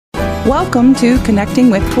Welcome to Connecting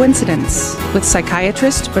with Coincidence with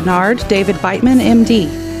psychiatrist Bernard David Beitman,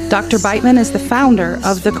 MD. Dr. Beitman is the founder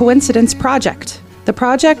of the Coincidence Project. The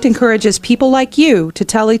project encourages people like you to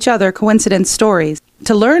tell each other coincidence stories.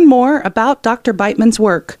 To learn more about Dr. Beitman's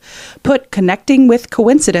work, put Connecting with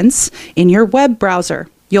Coincidence in your web browser.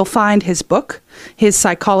 You'll find his book, his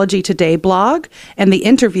Psychology Today blog, and the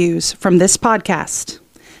interviews from this podcast.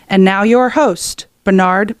 And now your host,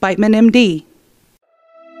 Bernard Beitman, MD.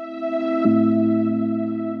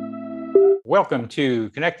 Welcome to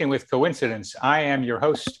Connecting with Coincidence. I am your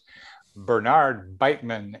host, Bernard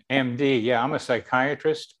Beitman, MD. Yeah, I'm a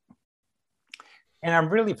psychiatrist. And I'm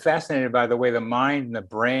really fascinated by the way the mind and the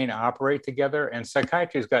brain operate together. And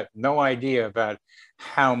psychiatry's got no idea about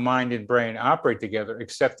how mind and brain operate together,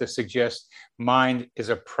 except to suggest mind is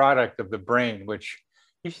a product of the brain, which,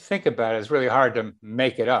 if you think about it, is really hard to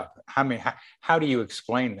make it up. I mean, how do you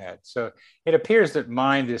explain that? So it appears that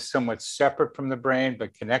mind is somewhat separate from the brain,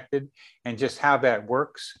 but connected, and just how that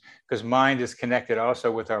works, because mind is connected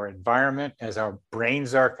also with our environment, as our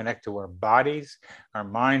brains are connected to our bodies, our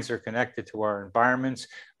minds are connected to our environments,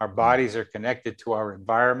 our bodies are connected to our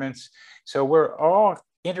environments. So we're all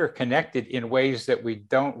interconnected in ways that we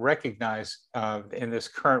don't recognize in this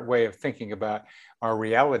current way of thinking about our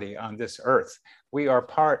reality on this earth. We are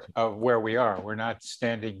part of where we are. We're not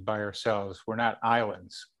standing by ourselves. We're not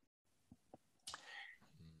islands.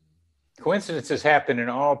 Coincidences happen in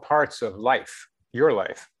all parts of life, your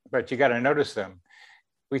life, but you got to notice them.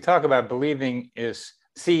 We talk about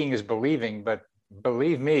seeing is believing, but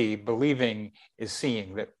believe me, believing is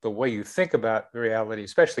seeing. That the way you think about reality,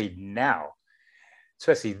 especially now,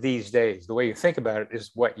 especially these days, the way you think about it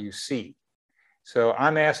is what you see. So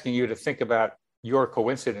I'm asking you to think about your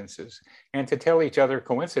coincidences and to tell each other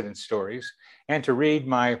coincidence stories and to read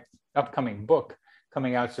my upcoming book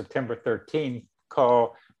coming out September 13th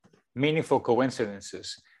called Meaningful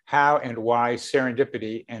Coincidences: How and Why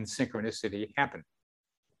Serendipity and Synchronicity Happen.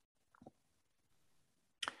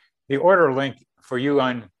 The order link for you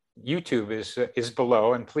on YouTube is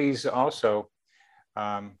below, and please also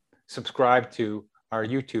subscribe to our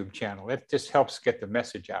YouTube channel. It just helps get the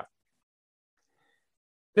message out.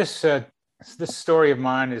 This story of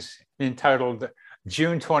mine is entitled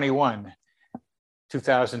June 21,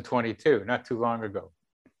 2022, not too long ago.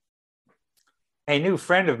 A new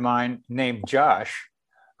friend of mine named Josh,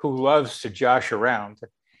 who loves to josh around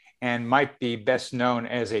and might be best known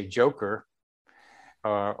as a joker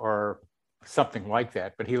or something like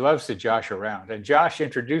that, but he loves to josh around. And Josh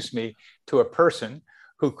introduced me to a person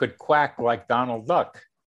who could quack like Donald Duck.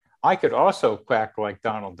 I could also quack like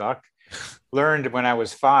Donald Duck. Learned when I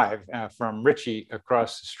was 5 from Richie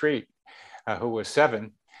across the street, who was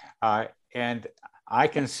 7, and I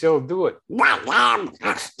can still do it.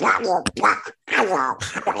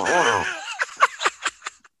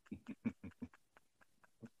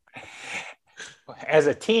 As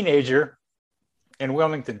a teenager in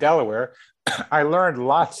Wilmington, Delaware, I learned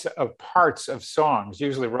lots of parts of songs,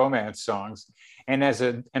 usually romance songs, and as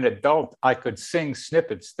an adult, I could sing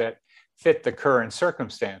snippets that fit the current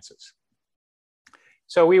circumstances.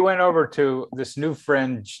 So we went over to this new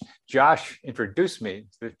friend. Josh introduced me.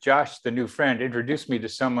 Josh, the new friend, introduced me to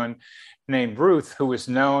someone named Ruth, who was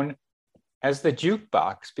known as the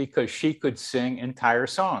jukebox because she could sing entire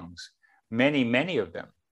songs, many, many of them.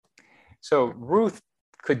 So Ruth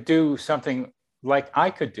could do something like I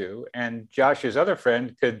could do, and Josh's other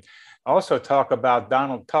friend could also talk about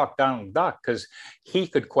Donald Duck, because he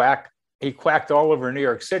could quack. He quacked all over New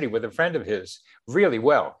York City with a friend of his really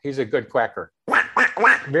well. He's a good quacker.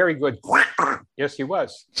 Very good. Yes, he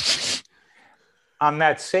was. On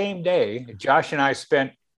that same day, Josh and I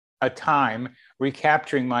spent a time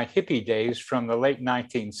recapturing my hippie days from the late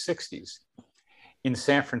 1960s in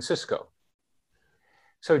San Francisco.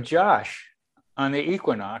 So Josh, on the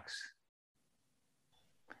equinox,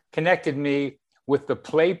 connected me with the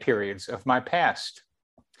play periods of my past.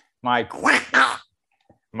 My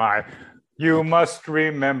you must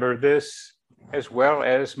remember this, as well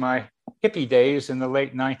as my hippie days in the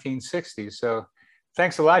late 1960s. So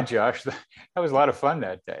thanks a lot, Josh. That was a lot of fun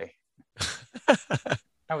that day.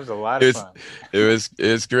 That was a lot of fun. It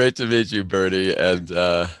was great to meet you, Bernie. And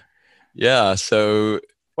yeah, so.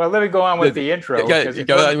 Well, let me go on with the intro.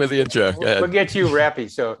 Go on with the intro. We'll get you rappy.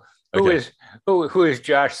 So who is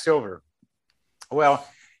Josh Silver? Well,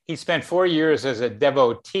 he spent 4 years as a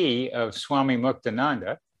devotee of Swami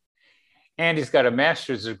Muktananda, and he's got a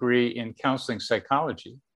master's degree in counseling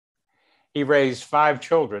psychology. He raised 5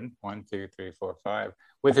 children, 1, 2, 3, 4, 5,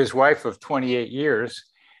 with his wife of 28 years,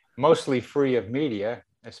 mostly free of media,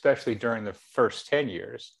 especially during the first 10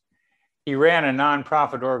 years. He ran a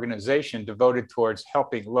nonprofit organization devoted towards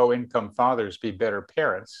helping low-income fathers be better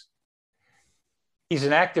parents. He's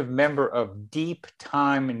an active member of Deep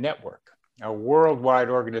Time Network, a worldwide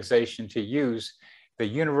organization to use the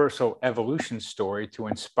universal evolution story to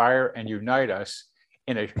inspire and unite us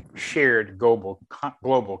in a shared global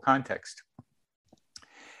context.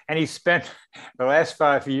 And he spent the last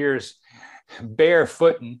 5 years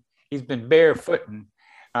barefooting. He's been barefooting,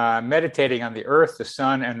 meditating on the earth, the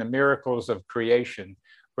sun, and the miracles of creation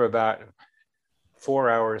for about 4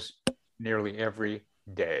 hours nearly every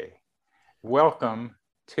day. Welcome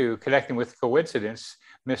to Connecting with Coincidence,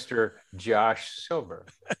 Mr. Josh Silver.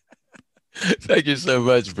 Thank you so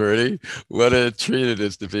much, Bernie. What a treat it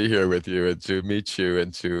is to be here with you and to meet you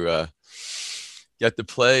and to get to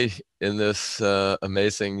play in this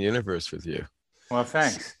amazing universe with you. Well,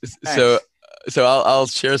 thanks. So I'll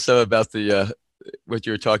share some about the what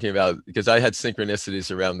you were talking about, because I had synchronicities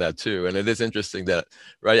around that too. And it is interesting that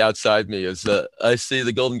right outside me is I see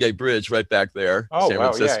the Golden Gate Bridge right back there, San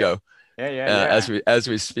Francisco. As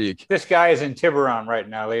we speak. This guy is in Tiburon right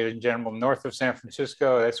now, ladies and gentlemen, north of San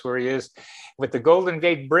Francisco. That's where he is, with the Golden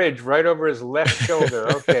Gate Bridge right over his left shoulder.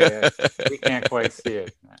 Okay, we can't quite see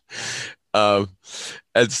it. And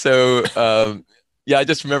so, I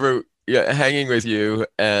just remember hanging with you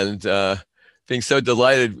and being so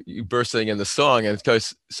delighted you bursting in the song. And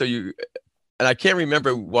because and I can't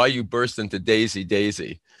remember why you burst into Daisy,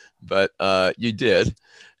 Daisy, but you did.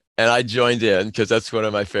 And I joined in because that's one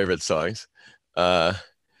of my favorite songs.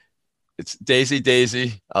 It's Daisy,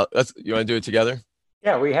 Daisy. You want to do it together?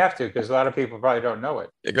 Yeah, we have to, because a lot of people probably don't know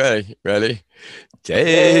it. Okay, ready?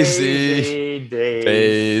 Daisy, Daisy,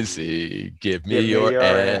 Daisy, give me your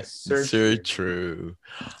answer true.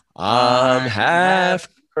 I'm half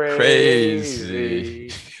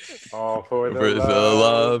crazy all for the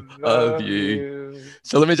love of you.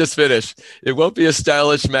 So let me just finish. It won't be a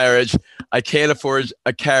stylish marriage. I can't afford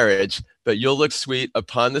a carriage, but you'll look sweet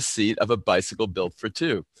upon the seat of a bicycle built for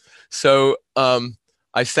two. So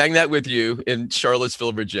I sang that with you in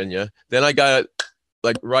Charlottesville, Virginia. Then I got,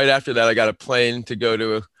 right after that, I got a plane to go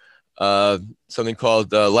to something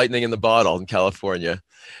called Lightning in the Bottle in California.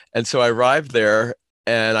 And so I arrived there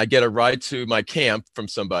and I get a ride to my camp from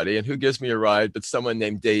somebody. And who gives me a ride but someone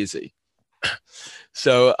named Daisy?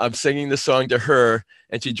 So I'm singing the song to her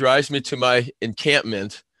and she drives me to my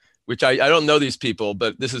encampment, which I don't know these people,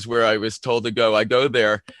 but this is where I was told to go. I go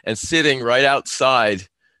there and sitting right outside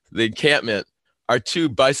the encampment are two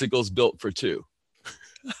bicycles built for two.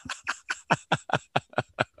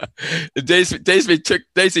 Daisy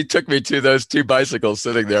took me to those two bicycles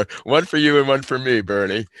sitting there, one for you and one for me,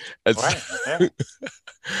 Bernie. And, right. Yeah.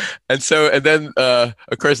 and then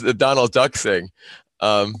of course the Donald Duck thing.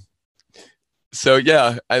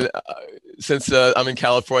 Since I'm in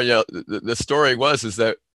California, the story is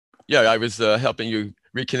that I was helping you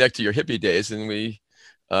reconnect to your hippie days, and we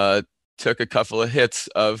took a couple of hits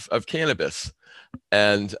of cannabis,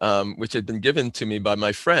 and which had been given to me by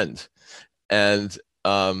my friend. And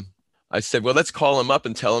I said, well, let's call him up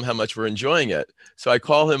and tell him how much we're enjoying it. So I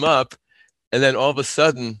call him up, and then all of a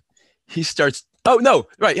sudden he starts,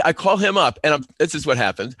 I call him up, and this is what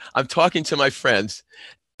happened. I'm talking to my friends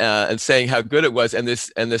and saying how good it was. And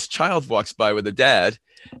this child walks by with a dad,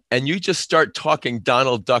 and you just start talking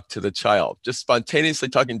Donald Duck to the child, just spontaneously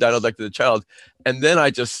talking Donald Duck to the child. And then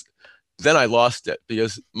I lost it,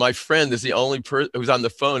 because my friend is the only person who's on the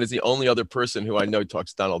phone, is the only other person who I know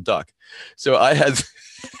talks Donald Duck. So I had,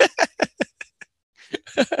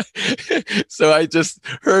 so I just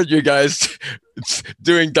heard you guys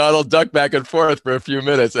doing Donald Duck back and forth for a few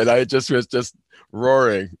minutes, and I just was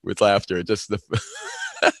roaring with laughter.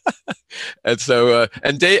 And so,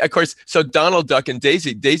 of course, so Donald Duck and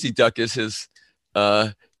Daisy Duck is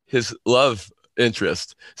his love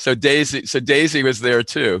interest. So Daisy was there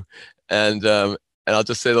too. And I'll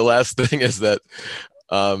just say the last thing is that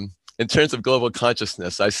in terms of global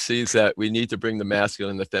consciousness, I see that we need to bring the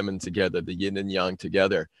masculine and the feminine together, the yin and yang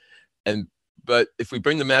together. But if we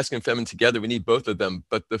bring the masculine and feminine together, we need both of them.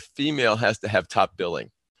 But the female has to have top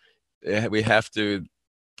billing. We have to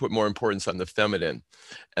put more importance on the feminine.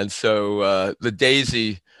 And so the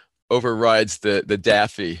Daisy overrides the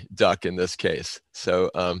Daffy Duck in this case. So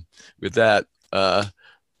with that, I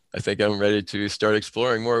think I'm ready to start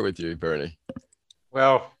exploring more with you, Bernie.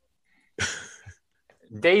 Well,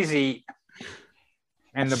 Daisy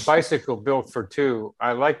and the bicycle built for two.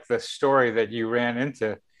 I like the story that you ran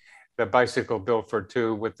into the bicycle built for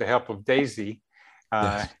two with the help of Daisy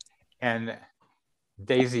and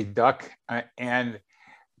Daisy Duck. And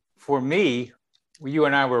for me, you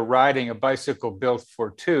and I were riding a bicycle built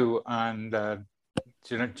for two on the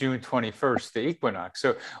June 21st, the equinox.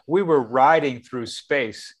 So we were riding through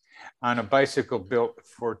space on a bicycle built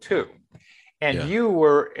for two. And you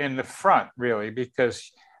were in the front, really,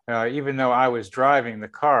 because even though I was driving the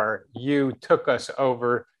car, you took us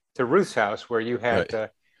over to Ruth's house where you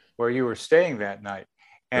had where you were staying that night.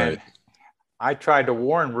 And I tried to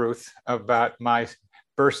warn Ruth about my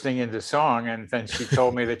bursting into song, and then she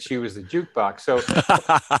told me that she was the jukebox. So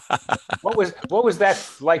what was that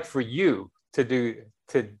like for you to do,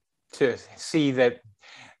 to see that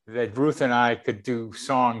Ruth and I could do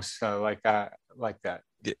songs like that?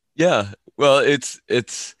 Yeah, well,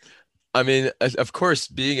 it's I mean, of course,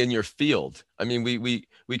 being in your field, I mean,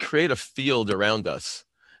 we create a field around us,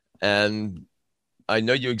 and I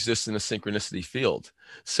know you exist in a synchronicity field.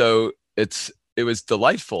 So it was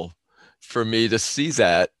delightful for me to see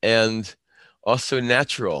that, and also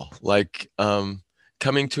natural, like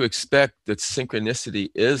coming to expect that synchronicity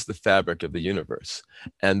is the fabric of the universe,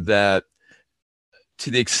 and that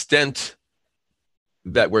to the extent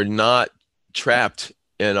that we're not trapped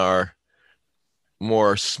in our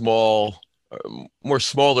more smaller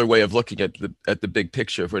way of looking at the big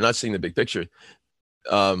picture, if we're not seeing the big picture,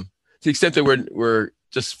 to the extent that we're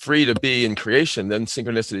just free to be in creation, then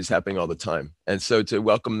synchronicity is happening all the time. And so to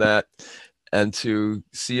welcome that and to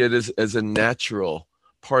see it as a natural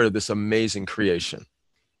part of this amazing creation.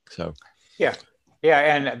 So yeah,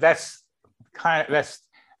 and that's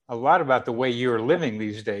a lot about the way you're living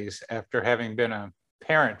these days after having been a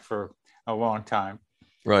parent for a long time.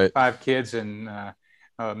 Right. 5 kids and a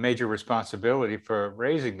major responsibility for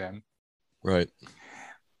raising them. Right.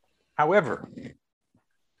 However,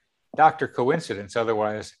 Dr. Coincidence,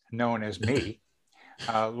 otherwise known as me,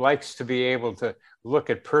 likes to be able to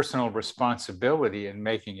look at personal responsibility in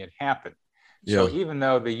making it happen. So even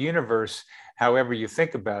though the universe, however you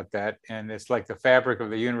think about that, and it's like the fabric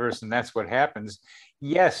of the universe and that's what happens,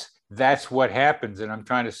 yes, that's what happens. And I'm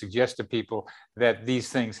trying to suggest to people that these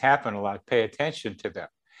things happen a lot. Pay attention to them.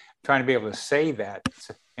 I'm trying to be able to say that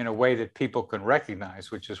in a way that people can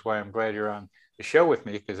recognize, which is why I'm glad you're on the show with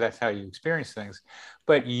me, because that's how you experience things.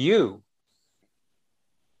 But you.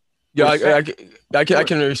 Yeah, I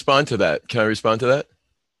can respond to that. Can I respond to that?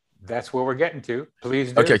 That's where we're getting to.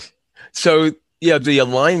 Please do. Okay. So yeah, the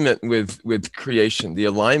alignment with creation, the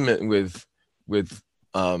alignment with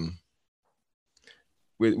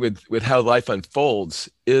how life unfolds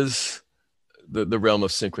is the realm of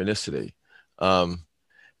synchronicity.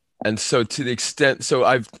 And so to the extent, so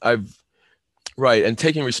I've right, and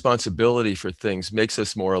taking responsibility for things makes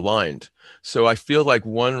us more aligned. So I feel like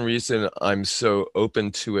one reason I'm so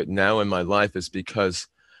open to it now in my life is because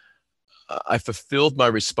I fulfilled my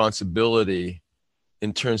responsibility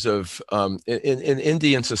in terms of in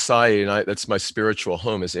Indian society, and that's my spiritual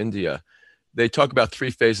home is India. They talk about 3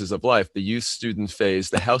 phases of life: the youth student phase,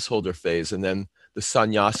 the householder phase, and then the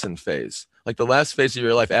sannyasin phase. Like the last phase of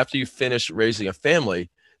your life, after you finish raising a family,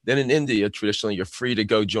 then in India, traditionally, you're free to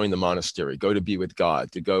go join the monastery, go to be with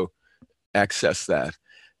God, to go access that.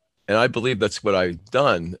 And I believe that's what I've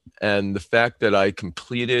done. And the fact that I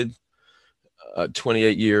completed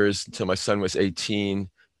 28 years until my son was 18,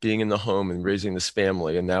 being in the home and raising this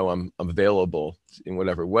family, and now I'm available in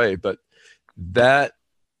whatever way. But that,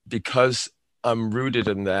 because I'm rooted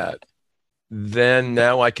in that, then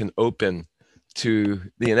now I can open to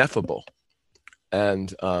the ineffable.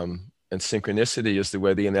 And synchronicity is the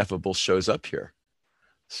way the ineffable shows up here.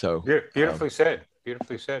 So beautifully said.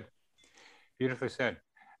 Beautifully said. Beautifully said.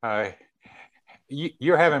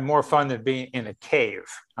 You're having more fun than being in a cave.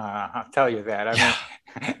 I'll tell you that.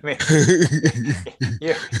 I mean,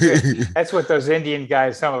 yeah, that's what those Indian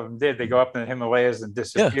guys, some of them did. They go up in the Himalayas and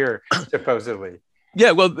disappear, supposedly.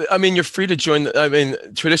 Yeah, well, I mean, you're free to join. I mean,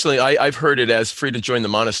 traditionally, I've heard it as free to join the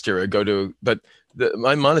monastery, but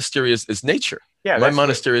my monastery is nature. Yeah, my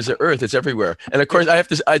monastery is the earth. It's everywhere. And of course,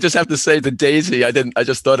 I just have to say the daisy. I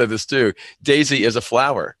just thought of this too. Daisy is a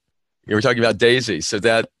flower. You were talking about daisy, so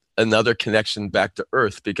that another connection back to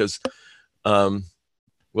earth, because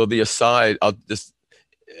well, the aside, this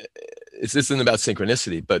isn't about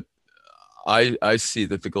synchronicity, but I see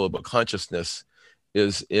that the global consciousness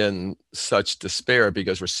is in such despair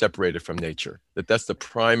because we're separated from nature. That's the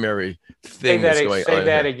primary thing that's going on. Say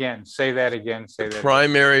that again. Say that again.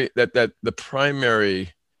 The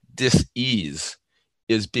primary dis-ease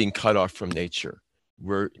is being cut off from nature.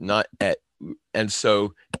 We're not and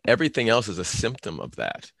so everything else is a symptom of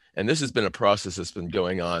that. And this has been a process that's been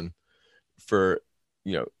going on for,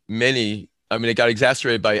 it got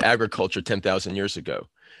exacerbated by agriculture 10,000 years ago.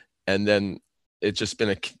 And then it's just been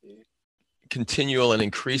a continual and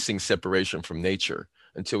increasing separation from nature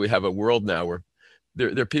until we have a world now where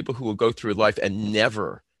there are people who will go through life and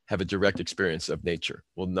never have a direct experience of nature,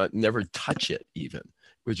 will never touch it even,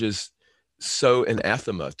 which is so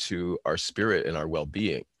anathema to our spirit and our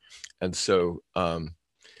well-being. And so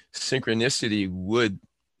synchronicity would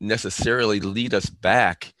necessarily lead us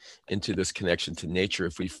back into this connection to nature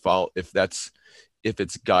if we fall, if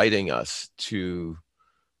it's guiding us to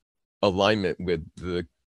alignment with the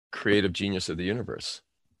creative genius of the universe.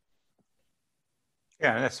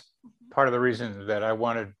 Yeah, and that's part of the reason that I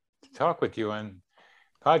wanted to talk with you on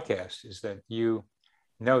podcast, is that you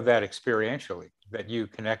know that experientially, that you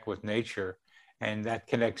connect with nature, and that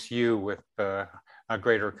connects you with a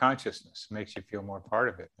greater consciousness, makes you feel more part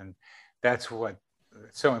of it. And that's what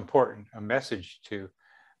it's so important, a message to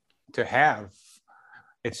have.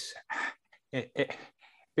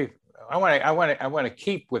 I want to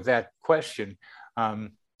keep with that question,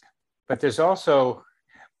 but there's also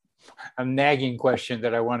a nagging question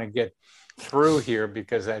that I want to get through here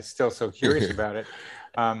because I'm still so curious about it.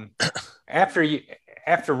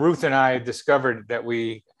 After Ruth and I discovered that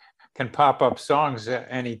we can pop up songs at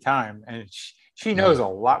any time, and she knows a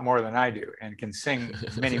lot more than I do and can sing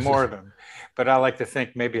many more of them, but I like to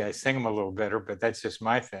think maybe I sing them a little better, but that's just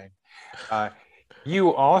my thing.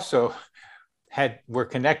 You also were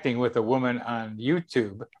connecting with a woman on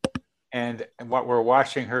YouTube, and what we're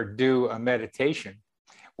watching her do a meditation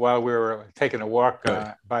while we were taking a walk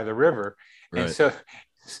by the river. Right. And so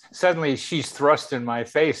suddenly she's thrust in my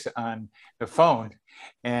face on the phone,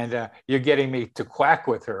 and you're getting me to quack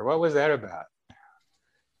with her. What was that about?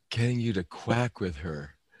 Getting you to quack with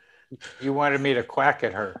her. You wanted me to quack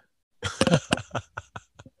at her.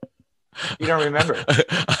 You don't remember?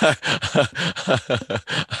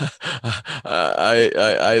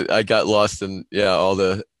 I got lost in all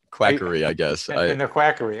the quackery, I guess. In the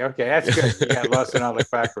quackery. Okay, that's good. You got lost in all the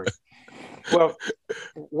quackery. Well,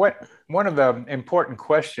 one of the important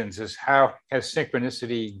questions is, how has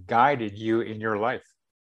synchronicity guided you in your life?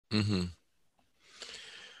 Mm-hmm.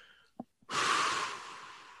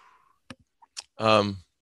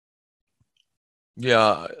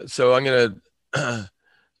 So I'm gonna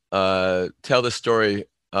tell the story,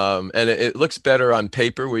 and it looks better on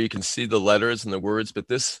paper where you can see the letters and the words, but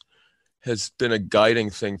this has been a guiding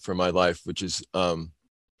thing for my life, which is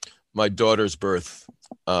my daughter's birth.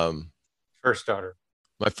 First daughter.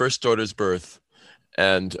 My first daughter's birth,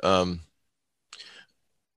 and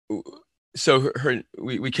so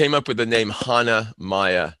we came up with the name Hana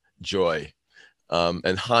Maya Joy,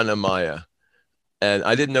 and Hana Maya, and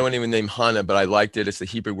I didn't know anyone named Hana, but I liked it. It's the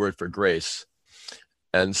Hebrew word for grace,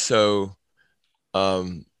 and so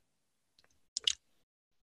the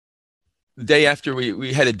day after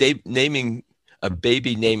we had a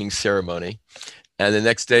baby naming ceremony, and the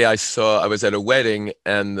next day I was at a wedding,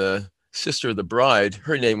 and the sister of the bride,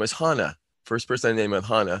 her name was Hana. First person I named was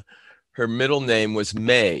Hana. Her middle name was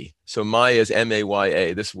May. So Maya is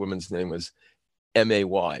M-A-Y-A. This woman's name was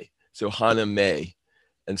M-A-Y. So Hana May.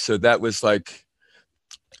 And so that was like,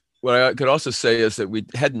 what I could also say is that we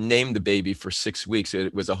hadn't named the baby for 6 weeks.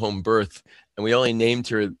 It was a home birth. And we only named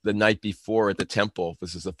her the night before at the temple.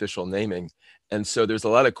 This is official naming. And so there's a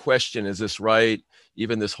lot of question, is this right?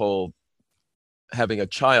 Even this whole having a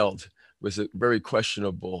child was very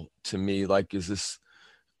questionable to me. Like, is this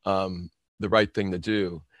the right thing to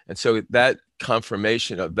do? And so that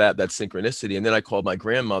confirmation of that synchronicity. And then I called my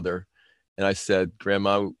grandmother and I said,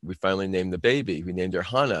 Grandma, we finally named the baby. We named her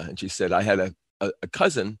Hana. And she said, I had a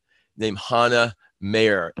cousin named Hana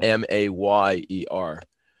Mayer, M-A-Y-E-R.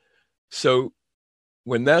 So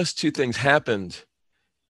when those two things happened,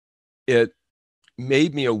 it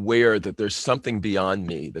made me aware that there's something beyond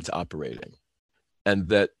me that's operating, and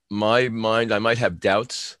that my mind, I might have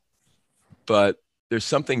doubts, but there's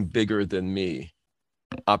something bigger than me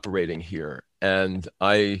operating here. And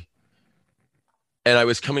I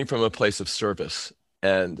was coming from a place of service,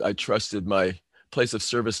 and I trusted my place of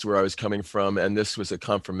service where I was coming from. And this was a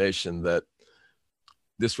confirmation that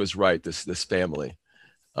this was right, this family.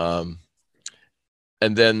 And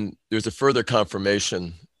then there's a further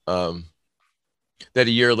confirmation that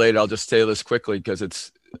a year later, I'll just say this quickly because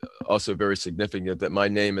it's also very significant, that my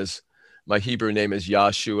Hebrew name is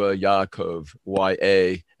Yahshua Yaakov,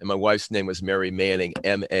 Y-A, and my wife's name was Mary Manning,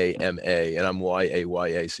 M-A-M-A, and I'm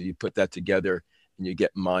Y-A-Y-A. So you put that together and you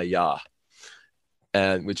get Maya,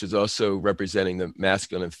 and which is also representing the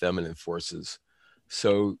masculine and feminine forces.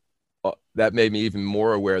 So that made me even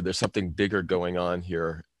more aware there's something bigger going on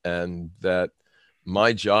here, and that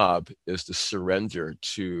my job is to surrender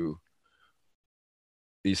to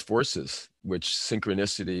these forces, which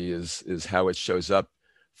synchronicity is how it shows up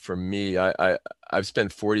for me. I've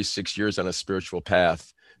spent 46 years on a spiritual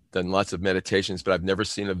path, done lots of meditations, but I've never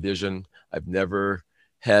seen a vision. I've never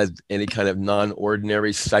had any kind of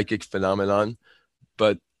non-ordinary psychic phenomenon,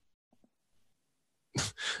 but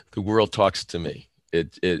the world talks to me.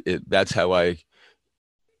 That's how I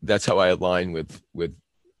align with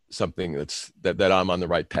something that I'm on the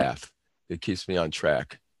right path. It keeps me on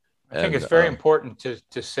track. I think it's very important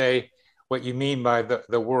to say what you mean by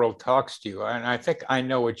the world talks to you. And I think I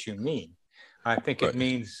know what you mean. I think it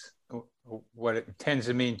means, what it tends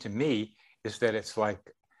to mean to me is that it's like,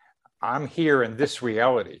 I'm here in this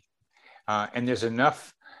reality. And there's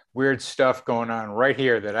enough weird stuff going on right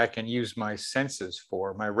here that I can use my senses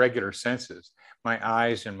for, my regular senses, my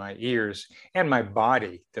eyes and my ears and my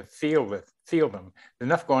body to feel them. There's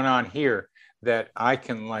enough going on here that I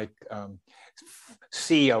can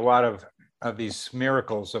see a lot of these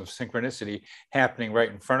miracles of synchronicity happening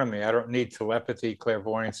right in front of me. I don't need telepathy,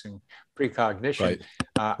 clairvoyance, and precognition.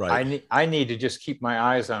 Right. I need to just keep my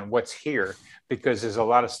eyes on what's here, because there's a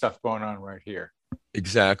lot of stuff going on right here.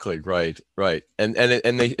 Exactly. Right. And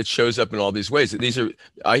it shows up in all these ways.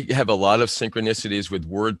 I have a lot of synchronicities with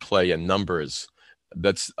wordplay and numbers.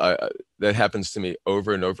 That happens to me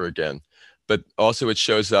over and over again. But also it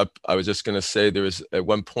shows up, I was just going to say, there was at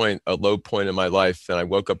one point a low point in my life, and I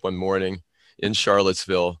woke up one morning in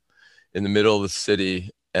Charlottesville in the middle of the city,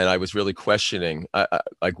 and I was really questioning,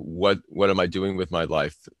 what am I doing with my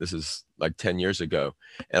life? This is like 10 years ago.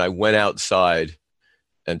 And I went outside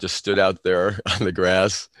and just stood out there on the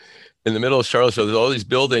grass in the middle of Charlottesville. There's all these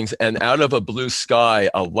buildings, and out of a blue sky,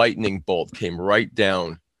 a lightning bolt came right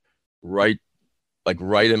down, right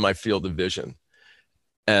in my field of vision.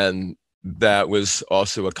 And that was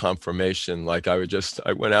also a confirmation. Like I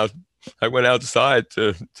went outside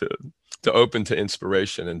to open to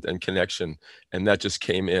inspiration and connection. And that just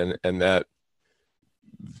came in, and that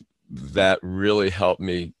really helped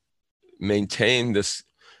me maintain this,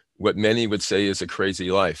 what many would say is a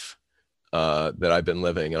crazy life that I've been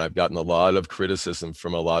living. And I've gotten a lot of criticism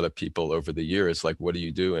from a lot of people over the years, like, what are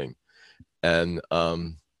you doing? And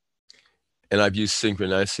I've used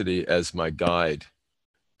synchronicity as my guide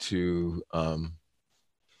to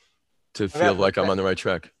feel like I'm on the right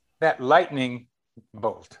track. That lightning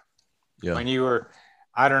bolt, when you were,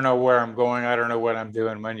 I don't know where I'm going, I don't know what I'm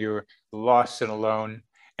doing, when you were lost and alone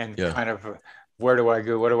and kind of, where do I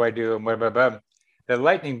go, what do I do, and blah, blah, blah. The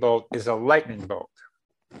lightning bolt is a lightning bolt.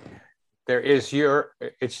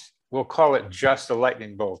 We'll call it just a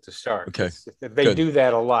lightning bolt to start. Okay. They do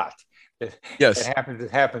that a lot. Yes.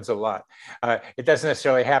 It happens a lot. It doesn't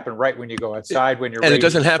necessarily happen right when you go outside, when you're and it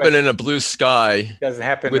doesn't happen in a blue sky. It doesn't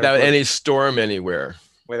happen without any storm anywhere.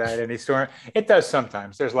 Without any storm. It does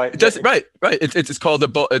sometimes. There's like, it does, right. It's called a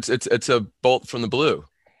bolt. It's a bolt from the blue.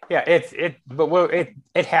 Yeah,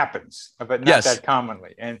 it happens, but not that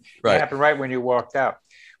commonly. And it happened right when you walked out.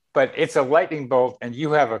 But it's a lightning bolt, and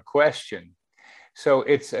you have a question. So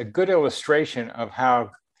it's a good illustration of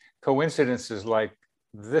how coincidences like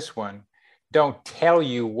this one don't tell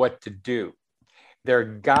you what to do. They're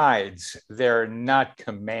guides. They're not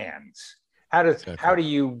commands. How do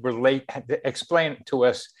you relate? Explain to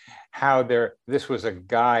us how this was a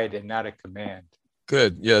guide and not a command.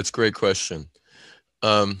 Good. Yeah, it's a great question.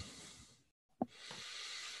 Because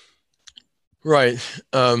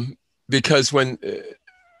when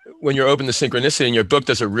you're open to synchronicity, and your book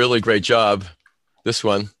does a really great job, this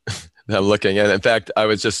one that I'm looking at. In fact, I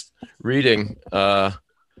was just reading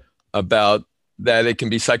about that it can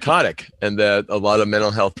be psychotic, and that a lot of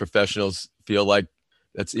mental health professionals feel like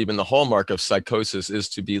that's even the hallmark of psychosis, is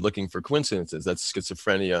to be looking for coincidences. That's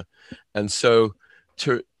schizophrenia. And so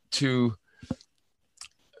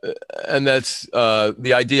and that's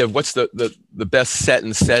the idea of what's the best set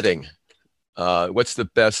and setting, what's the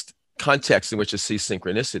best context in which to see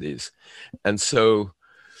synchronicities. And so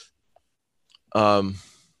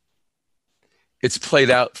it's played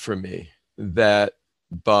out for me that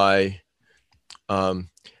by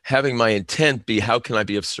having my intent be, how can I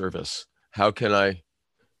be of service? How can I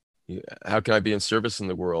be in service in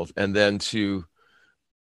the world? And then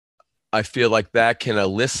I feel like that can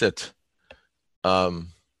elicit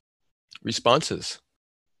responses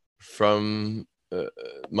from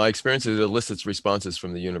my experiences. It elicits responses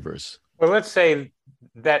from the universe. Well, let's say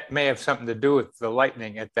that may have something to do with the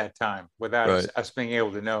lightning at that time, without us being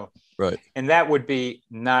able to know. Right. And that would be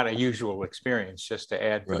not a usual experience, just to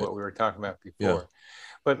add to what we were talking about before. Yeah.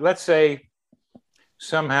 But let's say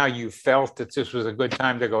somehow you felt that this was a good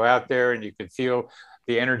time to go out there, and you could feel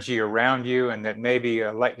the energy around you, and that maybe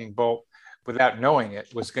a lightning bolt, without knowing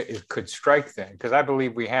it could strike then. Because I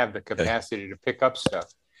believe we have the capacity to pick up stuff.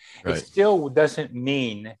 Right. It still doesn't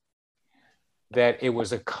mean that it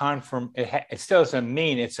was it still doesn't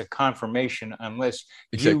mean it's a confirmation unless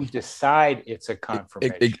you decide it's a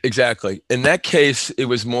confirmation. Exactly. In that case, it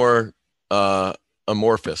was more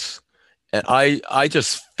amorphous. And I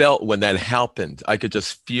just felt when that happened, I could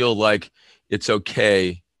just feel like it's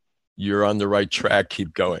okay. You're on the right track.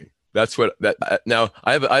 Keep going. That's what that. Now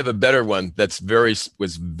I have a better one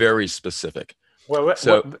was very specific. Well, let's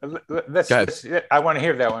I want to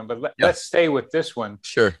hear that one, but let's stay with this one.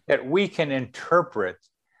 Sure. That we can interpret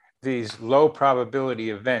these low probability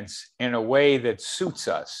events in a way that suits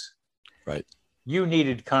us. Right. You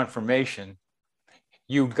needed confirmation.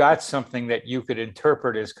 You got something that you could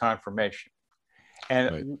interpret as confirmation.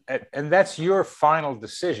 And that's your final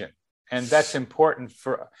decision. And that's important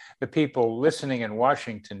for the people listening and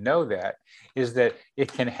watching to know that, is that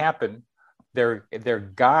it can happen.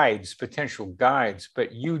 They're guides, potential guides,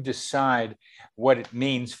 but you decide what it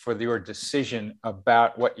means for your decision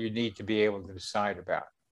about what you need to be able to decide about.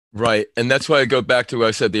 Right. And that's why I go back to what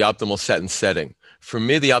I said, the optimal set and setting. For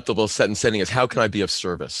me, the optimal set and setting is how can I be of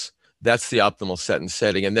service? That's the optimal set and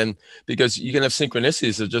setting. And then because you can have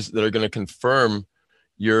synchronicities that are going to confirm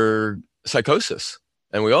your psychosis.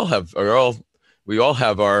 And we all have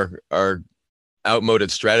our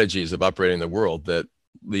outmoded strategies of operating the world that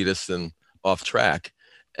lead us off track.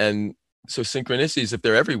 And so synchronicities, if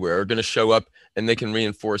they're everywhere, are going to show up and they can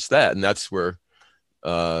reinforce that. And that's where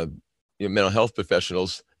mental health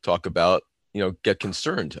professionals talk about, get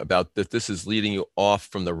concerned about that this is leading you off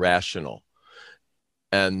from the rational.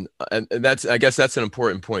 And that's, I guess that's an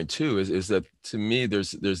important point too, is that to me,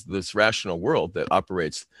 there's this rational world that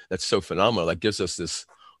operates, that's so phenomenal, that gives us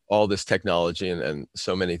all this technology and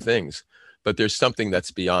so many things. But there's something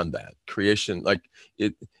that's beyond that. Creation, like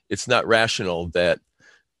it's not rational that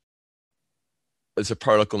there's a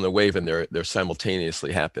particle and a wave and they're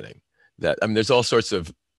simultaneously happening. That, I mean, there's all sorts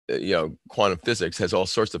of, quantum physics has all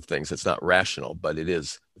sorts of things that's not rational, but it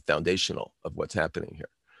is foundational of what's happening here.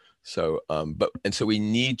 So, so we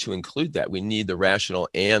need to include that. We need the rational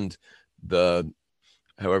and the,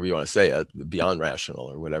 however you want to say it, the beyond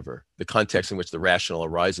rational or whatever, the context in which the rational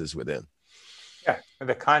arises within. Yeah,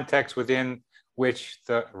 the context within which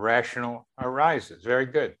the rational arises. Very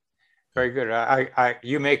good. Very good.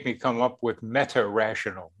 You make me come up with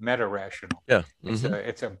meta-rational. Yeah.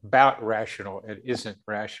 It's about rational. It isn't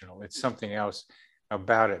rational. It's something else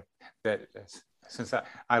about it that, since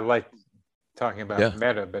I like talking about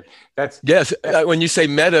meta, but that's... Yes, when you say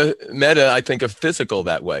meta, I think of physical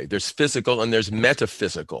that way. There's physical and there's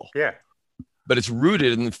metaphysical. Yeah. But it's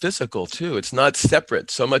rooted in the physical too. It's not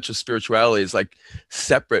separate. So much of spirituality is like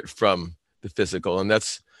separate from the physical. And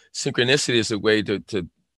that's synchronicity is a way to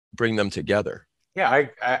bring them together. Yeah,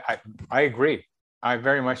 I agree. I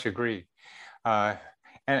very much agree. And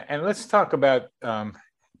let's talk about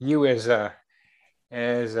you as a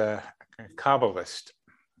Kabbalist.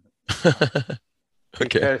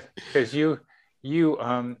 Okay. Because you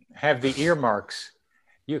have the earmarks.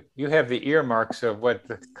 You have the earmarks of what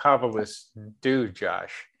the Kabbalists do,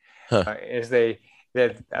 Josh.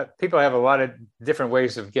 People have a lot of different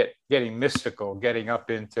ways of getting mystical, getting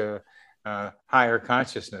up into higher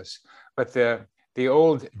consciousness. But the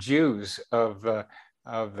old Jews of the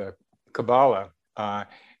Kabbalah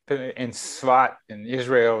in Svat in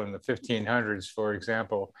Israel in the 1500s, for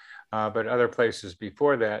example, but other places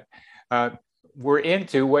before that, were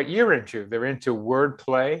into what you're into. They're into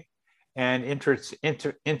wordplay and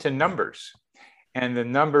into numbers. And the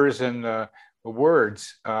numbers and the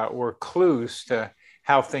words were clues to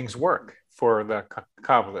how things work for the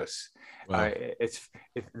Kabbalists. Wow.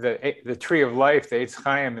 The tree of life, the Eitz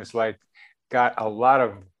Chaim, is got a lot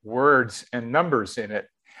of words and numbers in it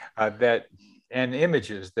and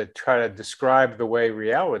images that try to describe the way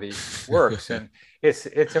reality works. And it's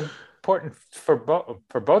important for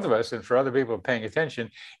both of us and for other people paying attention.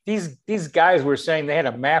 These guys were saying they had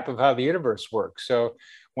a map of how the universe works. So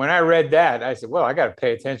when I read that, I said, well, I got to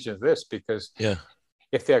pay attention to this, because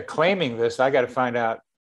if they're claiming this, I got to find out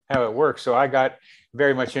how it works. So I got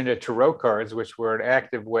very much into tarot cards, which were an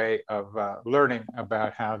active way of learning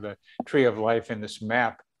about how the tree of life in this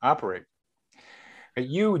map operate.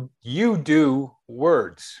 You do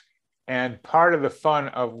words. And part of the fun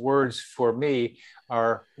of words for me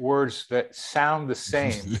are words that sound the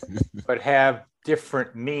same, but have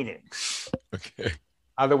different meanings. Okay.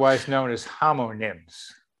 Otherwise known as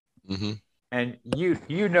homonyms. Mm-hmm. And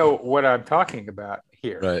you know what I'm talking about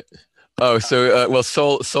here. Right. Oh, so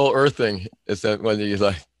soul earthing is that one you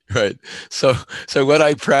like, right? So what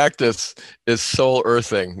I practice is soul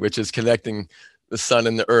earthing, which is connecting the sun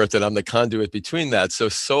and the earth, and I'm the conduit between that. So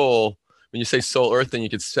soul, when you say soul earthing, you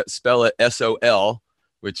could spell it SOL,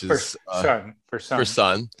 which For is sun, for for sun.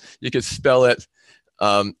 sun. You could spell it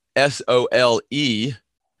SOLE,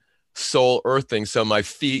 soul earthing. So my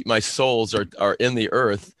feet, my soles are in the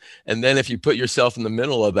earth. And then if you put yourself in the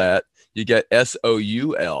middle of that, you get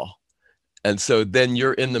SOUL. And so then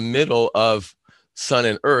you're in the middle of sun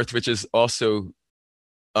and earth, which is also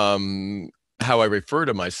how I refer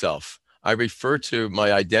to myself. I refer to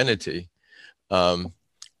my identity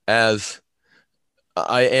as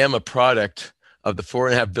I am a product of the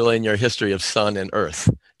 4.5 billion year history of sun and earth,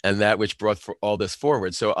 and that which brought all this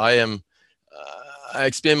forward. So I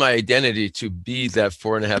expand my identity to be that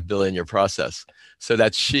 4.5 billion year process. So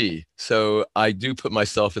that's she. So I do put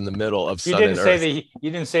myself in the middle of sun and earth.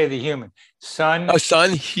 You didn't say the human. Sun. Oh,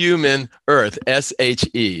 sun, human, earth,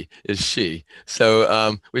 SHE is she.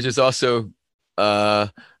 So, which is also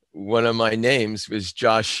one of my names was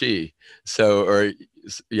Josh She. So, or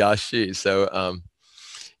Yashi. So,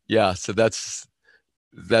 yeah, so that's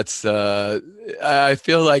I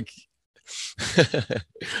feel like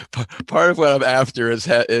part of what I'm after is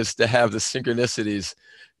to have the synchronicities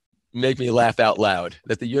make me laugh out loud,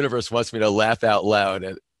 that the universe wants me to laugh out loud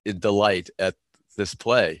in delight at this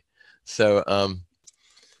play. So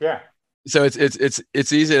Yeah. so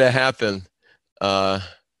it's easy to happen. Yeah,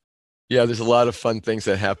 there's a lot of fun things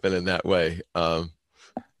that happen in that way.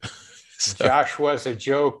 Josh was a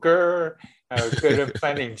joker, a good and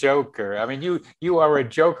plenty joker. I mean, you are a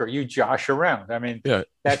joker. You josh around. I mean, Yeah.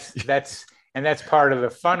 that's part of the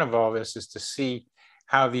fun of all this, is to see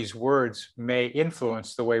how these words may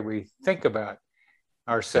influence the way we think about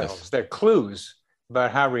ourselves. Yes. They're clues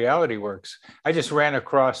about how reality works. I just ran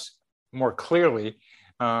across more clearly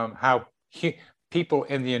how people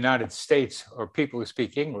in the United States, or people who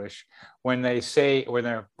speak English, when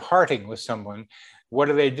they're parting with someone, what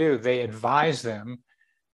do? They advise them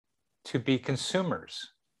to be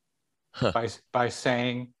consumers by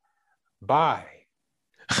saying bye.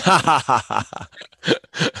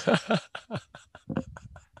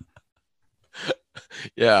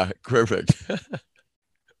 Yeah, perfect.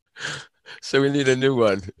 So we need a new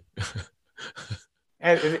one.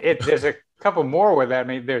 And there's a couple more with that. I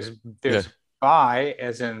mean, there's buy,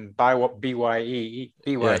 as in buy, BYE.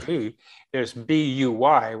 There's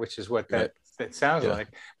BUY, which is what that sounds like.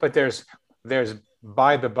 But there's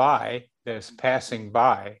by the by, there's passing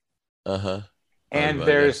by. And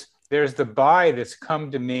there's the by that's come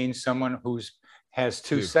to mean someone has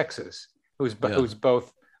two sexes, who's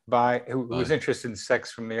both who's interested in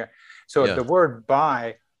sex from the. So the word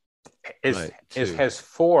by has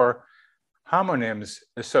 4 homonyms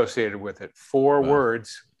associated with it, 4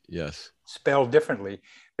 words spelled differently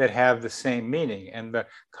that have the same meaning. And the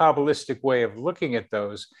Kabbalistic way of looking at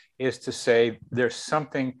those is to say there's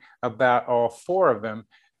something about all 4 of them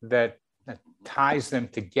that ties them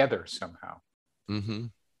together somehow. Mm-hmm.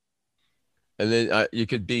 And then you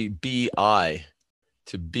could be BI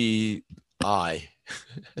to be I.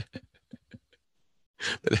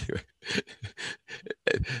 But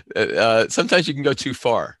anyway, sometimes you can go too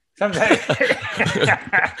far. Sometimes.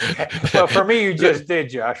 Well, for me, you just did,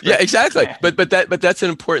 Josh. Yeah, exactly. But that's an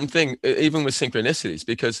important thing, even with synchronicities,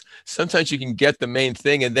 because sometimes you can get the main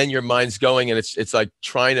thing and then your mind's going and it's like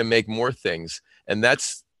trying to make more things. And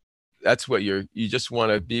that's what you just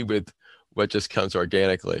want to be with, what just comes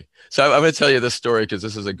organically. So I'm going to tell you this story because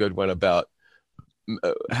this is a good one about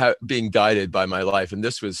being guided by my life, and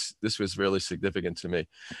this was really significant to me.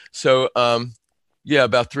 So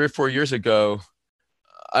about 3 or 4 years ago,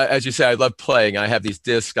 as you say, I love playing. I have these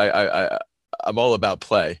discs. I'm all about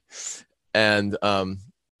play, and but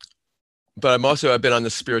I've been on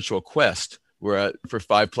this spiritual quest where for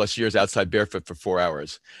 5+ years outside barefoot for 4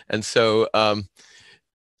 hours, and so a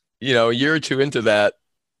year or 2 into that,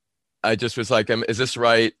 I just was like, is this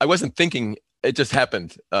right? I wasn't thinking. It just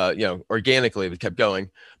happened, organically. It kept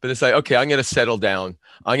going. But it's like, okay, I'm going to settle down.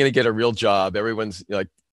 I'm going to get a real job. Everyone's like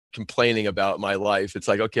complaining about my life. It's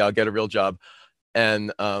like, okay, I'll get a real job.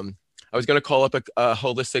 And I was going to call up a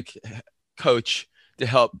holistic coach to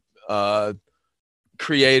help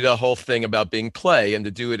create a whole thing about being play, and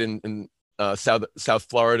to do it in South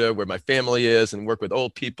Florida, where my family is, and work with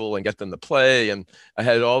old people and get them to play. And I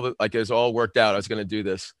had it was all worked out. I was going to do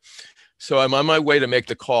this. So I'm on my way to make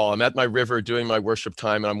the call. I'm at my river doing my worship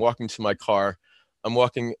time, and I'm walking to my car. I'm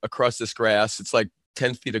walking across this grass. It's like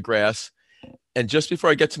 10 feet of grass. And just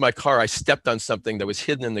before I get to my car, I stepped on something that was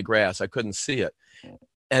hidden in the grass. I couldn't see it.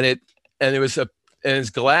 And it was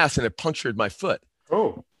glass, and it punctured my foot.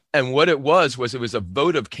 Oh. And what it was a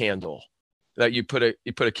votive candle that you put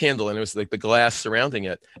a candle in. It was like the glass surrounding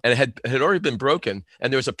it, and it had already been broken.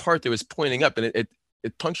 And there was a part that was pointing up, and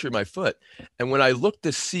it punctured my foot. And when I looked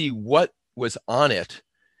to see what was on it,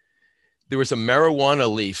 there was a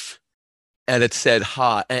marijuana leaf, and it said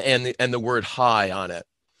 "hi" and the word "hi" on it,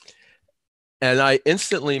 and I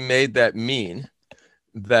instantly made that mean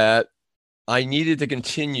that I needed to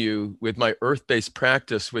continue with my earth-based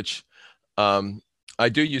practice, which I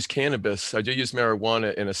do use cannabis. I do use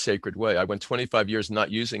marijuana in a sacred way. I went 25 years not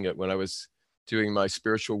using it when I was doing my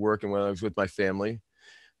spiritual work and when I was with my family.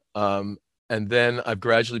 And then I've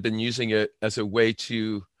gradually been using it as a way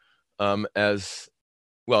to, as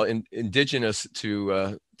well, indigenous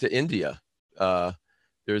to India.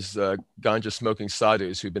 There's ganja smoking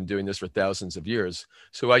sadhus who've been doing this for thousands of years.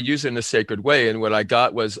 So I use it in a sacred way. And what I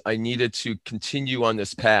got was I needed to continue on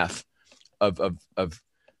this path of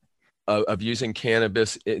using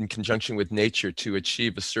cannabis in conjunction with nature to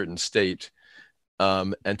achieve a certain state,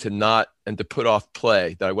 and to put off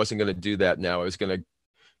play, that I wasn't going to do that now. I was going to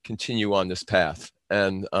continue on this path.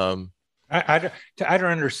 And I don't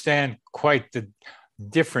understand quite the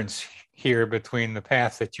difference here between the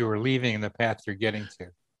path that you were leaving and the path you're getting to.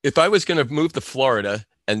 If I was going to move to Florida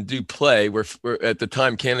and do play, where at the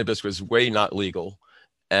time cannabis was way not legal,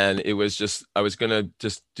 and it was just, I was going to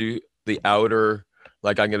just do the outer,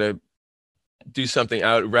 like I'm going to do something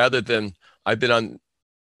out, rather than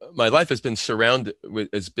my life has been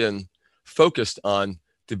focused on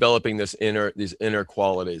developing these inner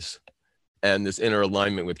qualities and this inner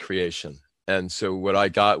alignment with creation. And so what I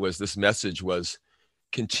got was, this message was,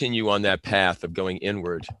 continue on that path of going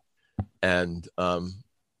inward, and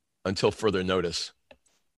until further notice.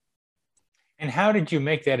 And how did you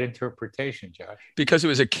make that interpretation, Josh? Because it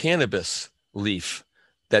was a cannabis leaf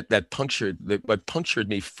that punctured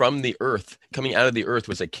me from the earth. Coming out of the earth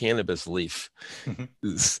was a cannabis leaf.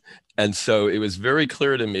 And so it was very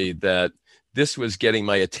clear to me that this was getting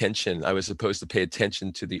my attention. I was supposed to pay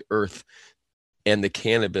attention to the earth and the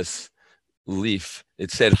cannabis leaf.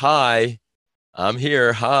 It said, "Hi, I'm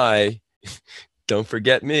here. Hi, don't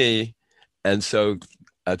forget me." And so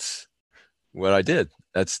that's what I did.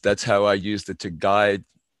 That's how I used it to guide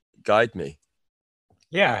me.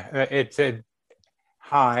 Yeah, it said,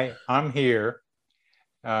 "Hi, I'm here.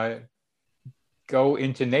 Go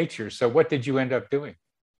into nature." So what did you end up doing?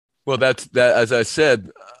 Well, that, as I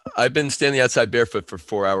said, I've been standing outside barefoot for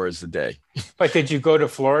 4 hours a day. But did you go to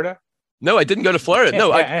Florida? No, I didn't go to Florida.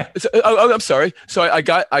 No, I'm sorry. So I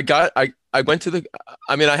went to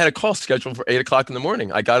I had a call scheduled for 8 o'clock in the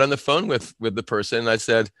morning. I got on the phone with the person, and I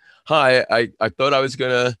said, "Hi, I thought I was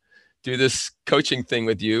going to do this coaching thing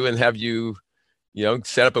with you and have you,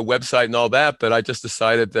 set up a website and all that, but I just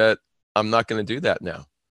decided that I'm not going to do that now."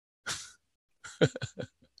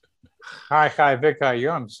 Hi, Vikai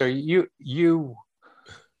Yum. So you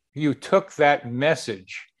took that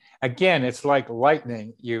message. Again, it's like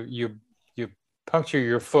lightning. You puncture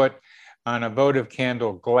your foot on a votive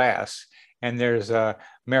candle glass, and there's a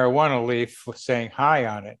marijuana leaf saying "hi"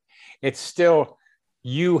 on it. It's still,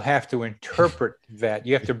 you have to interpret that.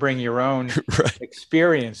 You have to bring your own right.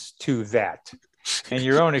 experience to that. And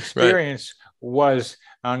your own experience was,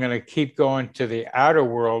 I'm going to keep going to the outer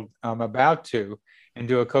world. I'm about to, and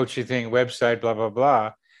do a coaching thing, website, blah, blah,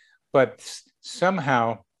 blah. But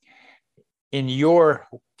somehow in your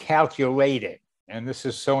calculating, and this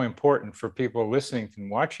is so important for people listening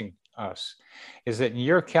and watching us, is that in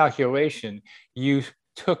your calculation, you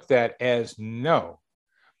took that as, no,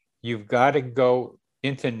 you've got to go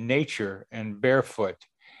into nature and barefoot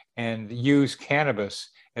and use cannabis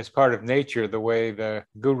as part of nature, the way the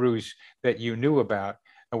gurus that you knew about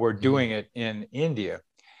were doing it in India.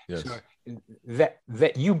 Yes. So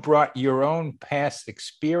that you brought your own past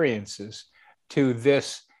experiences to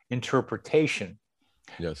this interpretation.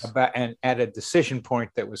 Yes. And at a decision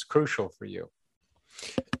point that was crucial for you.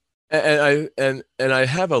 And I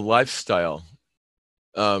have a lifestyle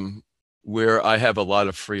where I have a lot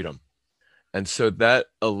of freedom. And so that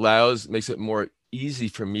makes it more easy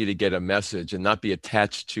for me to get a message and not be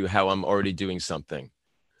attached to how I'm already doing something.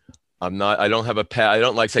 I don't have a path. I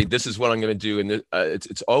don't like say, this is what I'm going to do. And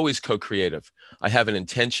it's always co-creative. I have an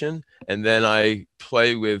intention, and then I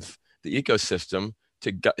play with the ecosystem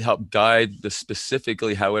to help guide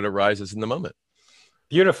specifically how it arises in the moment.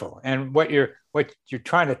 Beautiful. And what you're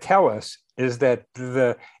trying to tell us is that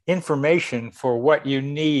the information for what you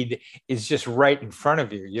need is just right in front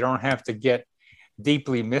of you. You don't have to get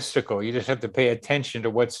deeply mystical. You just have to pay attention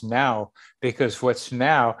to what's now, because what's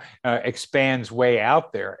now expands way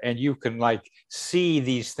out there, and you can see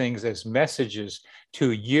these things as messages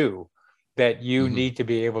to you that you need to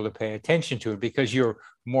be able to pay attention to, because you're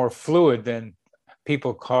more fluid than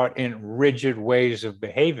people caught in rigid ways of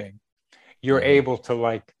behaving. You're able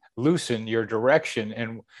to loosen your direction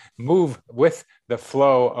and move with the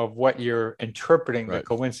flow of what you're interpreting the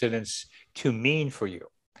coincidence to mean for you.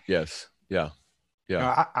 Yes. Yeah. Yeah.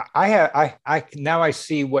 You know, I now I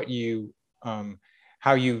see what you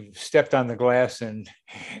how you stepped on the glass and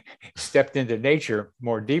stepped into nature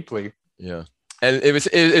more deeply. Yeah. And it was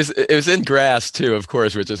in grass too, of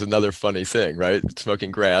course, which is another funny thing, right?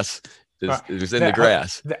 Smoking grass. It was in the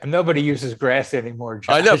grass. Nobody uses grass anymore,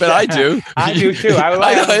 Josh. I know, but I do. I do too. I'm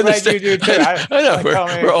glad you do too. I know.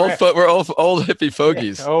 We're old hippie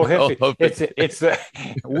fogies. Yeah, old hippie. It's the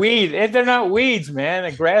weed. They're not weeds, man.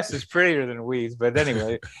 The grass is prettier than weeds. But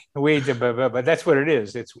anyway, weeds. But that's what it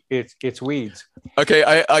is. It's weeds. Okay,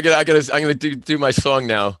 I'm gonna do my song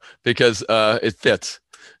now because it fits.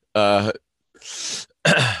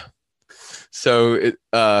 So it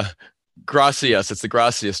gracias, it's the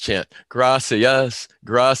gracias chant. Gracias,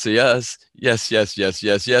 gracias, yes, yes, yes,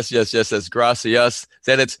 yes, yes, yes, yes, that's gracias.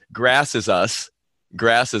 Then it's grass is us,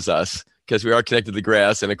 because we are connected to the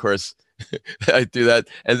grass. And of course, I do that.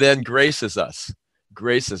 And then grace is us,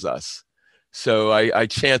 grace is us. So I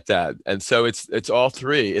chant that. And so it's all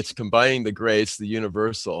three. It's combining the grace, the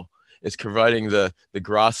universal. It's providing the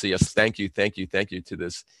gracias, thank you, thank you, thank you to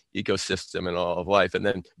this ecosystem and all of life. And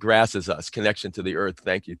then grass is us, connection to the earth.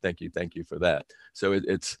 Thank you, thank you, thank you for that. So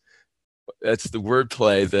it's the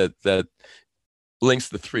wordplay that links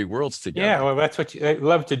the three worlds together. Yeah, well, that's what I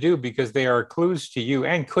love to do, because they are clues to you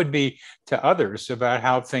and could be to others about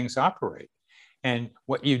how things operate. And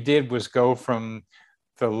what you did was go from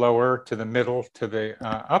the lower to the middle to the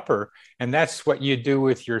upper. And that's what you do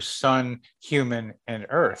with your sun, human, and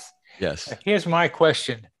earth. Yes. Here's my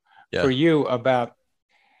question for you about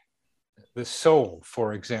the soul,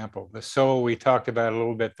 for example. The soul, we talked about a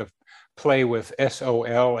little bit, the play with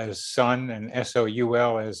SOL as sun and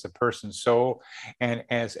SOUL as the person's soul, and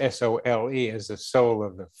as SOLE as the soul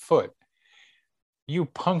of the foot. You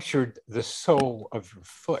punctured the sole of your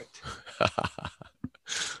foot.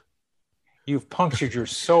 You've punctured your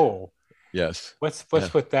soul. Yes. What's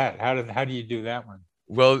with that? How do you do that one?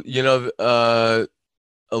 Well, you know, a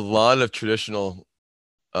lot of traditional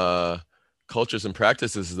cultures and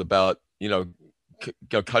practices is about, you know,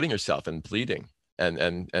 cutting yourself and bleeding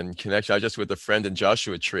and connection. I was just with a friend in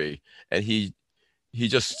Joshua Tree, and he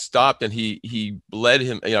just stopped and he bled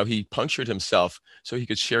him, you know, he punctured himself so he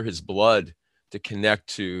could share his blood to connect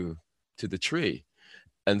to the tree.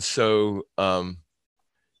 And so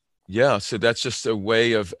so that's just a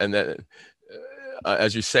way of, and that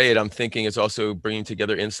as you say it, I'm thinking it's also bringing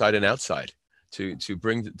together inside and outside to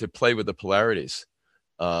play with the polarities.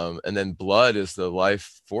 And then blood is the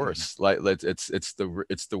life force. Like it's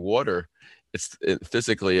the water.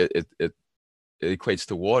 Physically it equates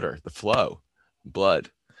to water, the flow, blood.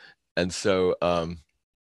 And so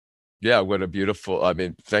what a beautiful. I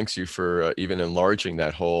mean, thanks you for even enlarging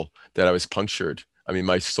that I was punctured. I mean,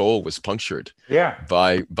 my soul was punctured. Yeah.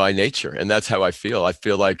 By nature, and that's how I feel. I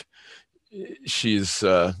feel like she's.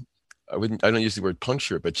 I don't use the word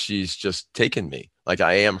puncture, but she's just taken me. Like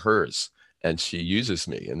I am hers. And she uses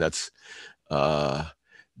me, and that's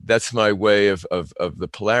my way of the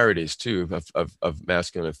polarities too, of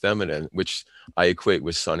masculine and feminine, which I equate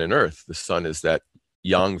with sun and earth. The sun is that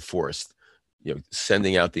yang force, you know,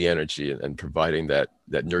 sending out the energy and providing that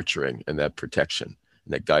nurturing and that protection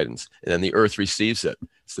and that guidance. And then the earth receives it.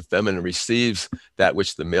 It's the feminine receives that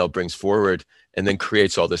which the male brings forward, and then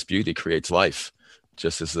creates all this beauty, creates life,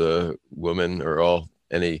 just as a woman or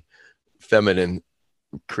any feminine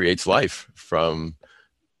creates life from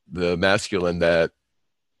the masculine that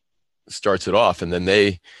starts it off, and then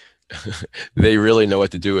they really know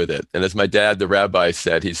what to do with it. And as my dad, the rabbi,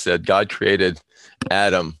 said, he said, God created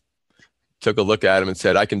Adam, took a look at him and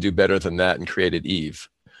said, I can do better than that, and created Eve.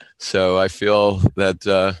 So I feel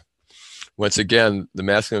that once again, the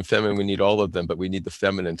masculine and feminine, we need all of them, but we need the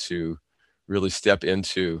feminine to really step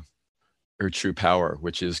into her true power,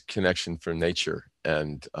 which is connection from nature,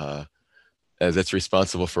 and as it's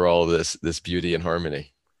responsible for all of this beauty and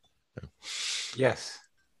harmony. Yes.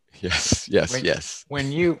 Yes.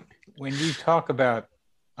 When you talk about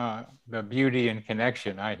the beauty and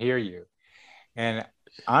connection, I hear you, and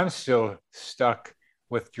I'm still stuck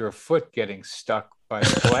with your foot getting stuck by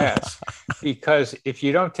the glass, because if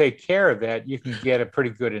you don't take care of that, you can get a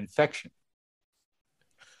pretty good infection.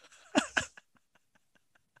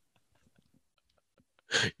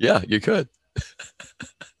 Yeah, you could.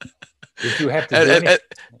 Did you have to do anything?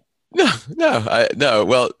 No.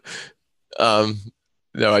 Well,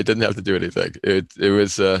 no, I didn't have to do anything. It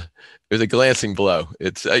was a glancing blow.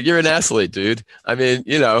 It's you're an athlete, dude. I mean,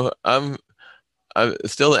 you know, I'm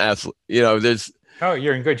still an athlete. You know, Oh,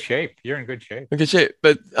 you're in good shape. You're in good shape. In good shape.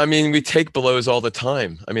 But I mean, we take blows all the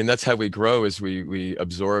time. I mean, that's how we grow, is we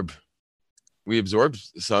absorb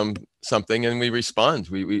something and we respond.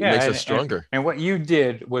 It Yeah, makes us stronger. and what you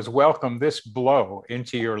did was welcome this blow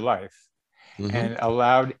into your life and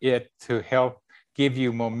allowed it to help give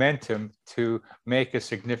you momentum to make a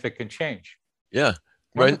significant change. Yeah.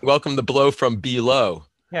 Right. Welcome the blow from below.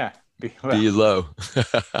 Yeah. Below.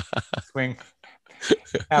 Swing.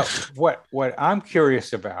 Now, what I'm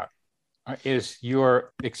curious about is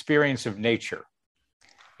your experience of nature.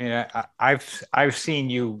 You know, I've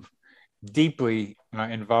seen you deeply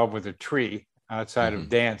involved with a tree outside of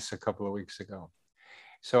dance a couple of weeks ago.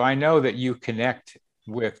 So I know that you connect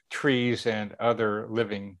with trees and other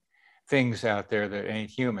living things out there that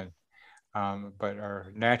ain't human, but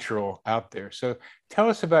are natural out there. So tell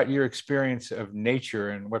us about your experience of nature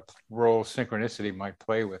and what role synchronicity might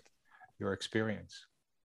play with your experience.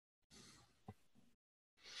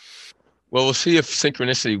 Well, we'll see if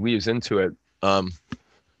synchronicity weaves into it. But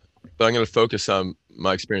I'm going to focus on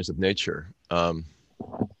my experience of nature.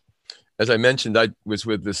 As I mentioned, I was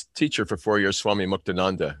with this teacher for 4 years, Swami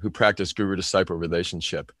Muktananda, who practiced guru-disciple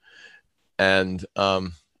relationship. And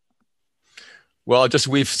well, I'll just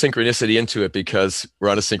weave synchronicity into it because we're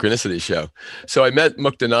on a synchronicity show. So I met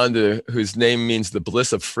Muktananda, whose name means the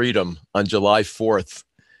bliss of freedom, on July 4th,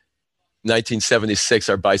 1976,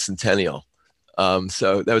 our bicentennial.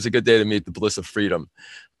 So that was a good day to meet the bliss of freedom.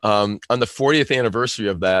 On the 40th anniversary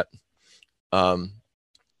of that,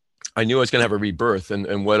 I knew I was going to have a rebirth.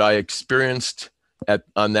 And what I experienced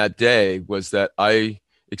on that day was that I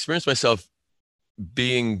experienced myself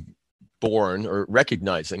being born, or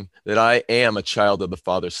recognizing that I am a child of the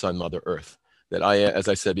Father, Son, Mother, Earth. That I, as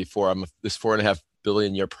I said before, I'm this 4.5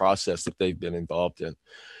 billion year process that they've been involved in.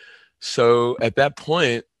 So at that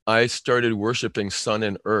point, I started worshiping Sun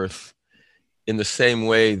and Earth in the same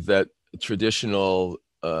way that traditional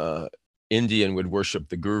Indian would worship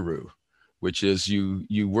the guru, which is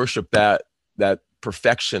you worship that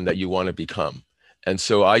perfection that you want to become. And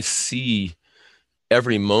so I see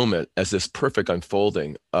every moment as this perfect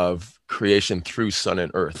unfolding of creation through Sun and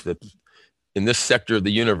Earth. That in this sector of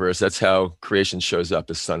the universe, that's how creation shows up,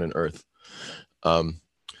 as Sun and Earth.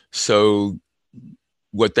 So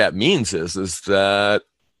what that means is that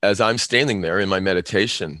as I'm standing there in my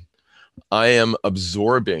meditation, I am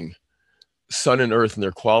absorbing Sun and Earth and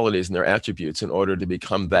their qualities and their attributes in order to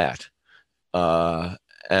become that.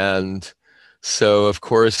 And so, of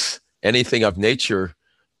course, anything of nature,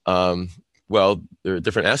 well, there are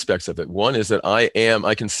different aspects of it. One is that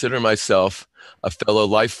I consider myself a fellow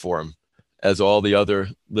life form, as all the other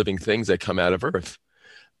living things that come out of Earth.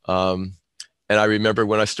 And I remember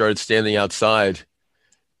when I started standing outside,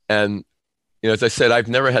 and, you know, as I said, I've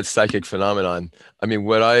never had psychic phenomenon. I mean,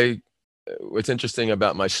 what's interesting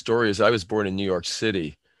about my story is I was born in New York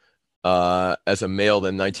City as a male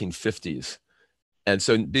in the 1950s. And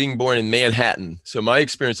so being born in Manhattan, so my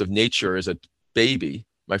experience of nature as a baby,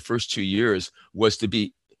 my first 2 years, was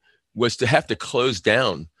to have to close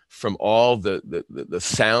down from all the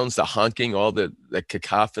sounds, the honking, all the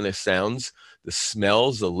cacophonous sounds, the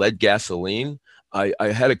smells, the lead gasoline. I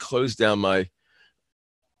had to close down my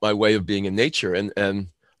way of being in nature. And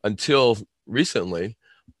until recently,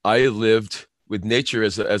 I lived with nature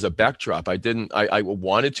as a backdrop. I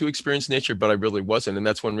wanted to experience nature, but I really wasn't. And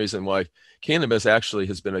that's one reason why cannabis actually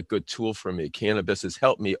has been a good tool for me. Cannabis has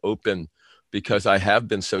helped me open, because I have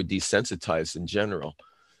been so desensitized in general,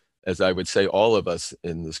 as I would say all of us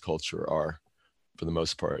in this culture are, for the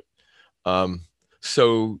most part.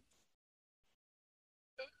 So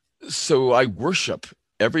I worship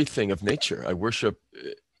everything of nature. I worship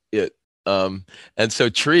it. And so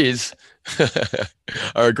trees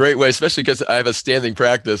are a great way, especially because I have a standing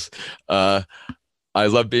practice. I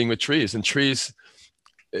love being with trees, and trees,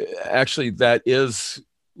 actually, that is,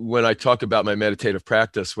 when I talk about my meditative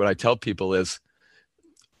practice, what I tell people is,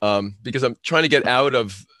 because I'm trying to get out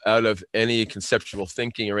of any conceptual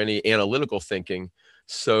thinking or any analytical thinking.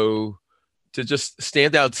 So to just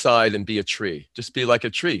stand outside and be a tree, just be like a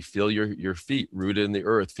tree, feel your feet rooted in the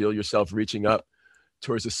earth, feel yourself reaching up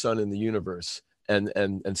towards the sun and the universe,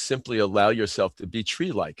 and simply allow yourself to be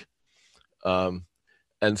tree-like. And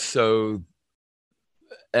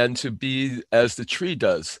to be as the tree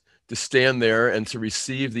does, to stand there and to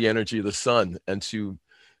receive the energy of the sun, and to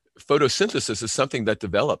photosynthesis is something that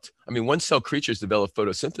developed. I mean, one-cell creatures develop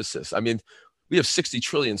photosynthesis. I mean, we have 60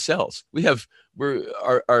 trillion cells. The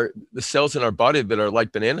cells in our body that are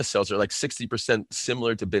like banana cells are like 60%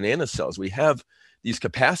 similar to banana cells. We have these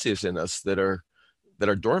capacities in us that are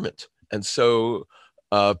dormant. And so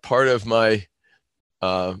part of my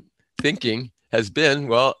thinking has been,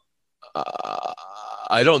 well,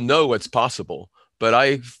 I don't know what's possible, but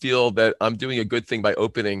I feel that I'm doing a good thing by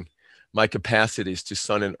opening my capacities to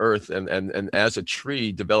sun and earth. And as a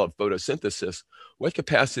tree develop photosynthesis, what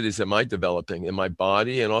capacities am I developing in my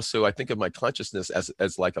body? And also I think of my consciousness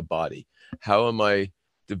as like a body. How am I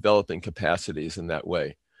developing capacities in that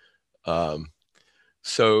way?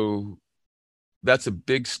 So that's a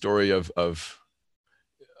big story of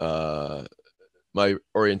my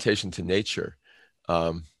orientation to nature.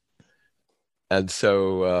 And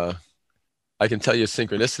so I can tell you a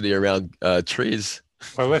synchronicity around trees.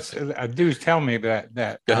 Well, let's do tell me that.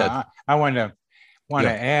 Go ahead. I want to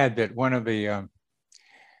add that one of the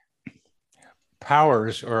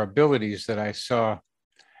powers or abilities that I saw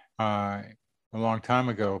a long time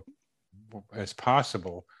ago as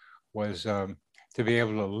possible was to be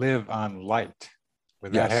able to live on light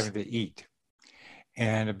without having to eat.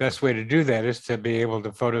 And the best way to do that is to be able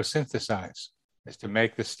to photosynthesize, is to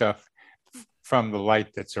make the stuff from the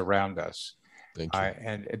light that's around us. Thank you.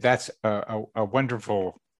 And that's a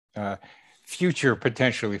wonderful future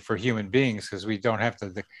potentially for human beings, because we don't have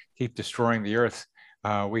to keep destroying the earth.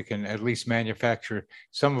 We can at least manufacture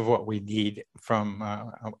some of what we need from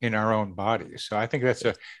in our own bodies. So I think that's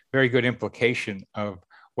a very good implication of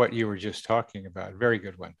what you were just talking about. Very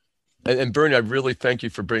good one. And Bernie, I really thank you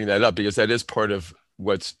for bringing that up, because that is part of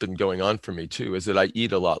what's been going on for me too, is that I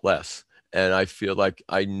eat a lot less. And I feel like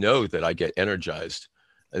I know that I get energized,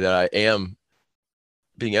 and that I am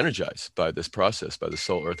being energized by this process, by the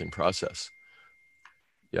soul earthing process.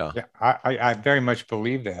 Yeah, I very much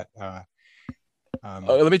believe that.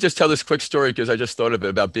 Let me just tell this quick story, because I just thought of it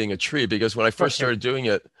about being a tree. Because when I first started doing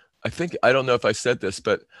it, I don't know if I said this,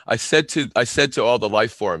 but I said to all the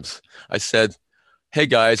life forms, I said, "Hey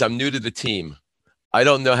guys, I'm new to the team. I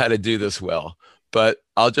don't know how to do this well, but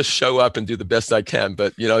I'll just show up and do the best I can.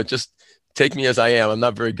 But just take me as I am. I'm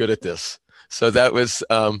not very good at this." So that was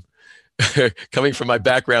coming from my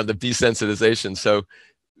background of desensitization. So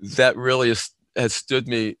that really has stood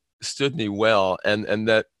me well. And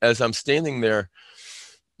that as I'm standing there,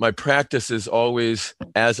 my practice is always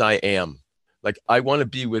as I am. Like I want to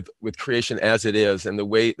be with creation as it is. And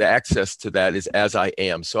the access to that is as I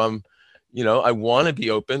am. So I want to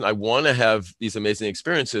be open. I want to have these amazing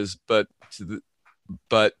experiences, but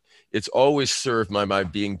it's always served my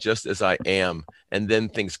being just as I am. And then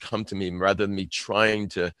things come to me rather than me trying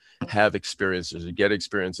to have experiences or get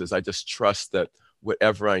experiences. I just trust that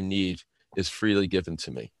whatever I need is freely given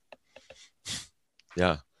to me.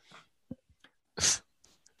 Yeah. It's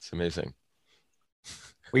amazing.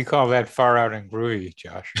 We call that far out and groovy,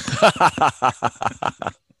 Josh.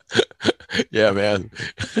 Yeah, man.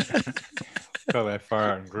 Call that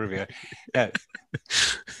far out and groovy. Yeah.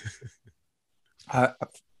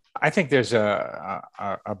 I think there's a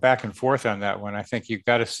back and forth on that one. I think you've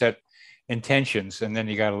got to set intentions and then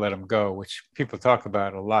you got to let them go, which people talk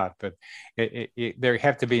about a lot, but there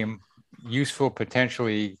have to be useful,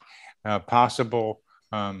 potentially possible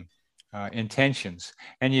intentions,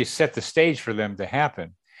 and you set the stage for them to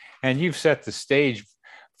happen. And you've set the stage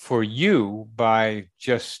for you by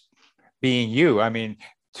just being you. I mean,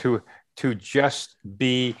 to just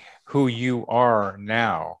be who you are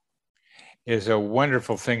now is a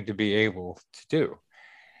wonderful thing to be able to do.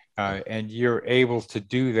 And you're able to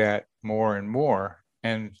do that more and more.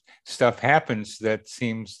 And stuff happens that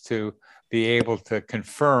seems to be able to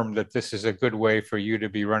confirm that this is a good way for you to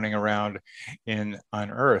be running around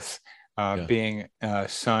on Earth, being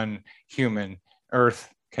sun, human, Earth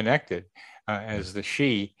connected as the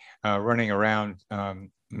she, running around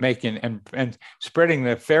making and spreading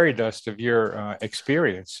the fairy dust of your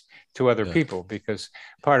experience to other people, because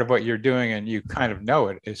part of what you're doing, and you kind of know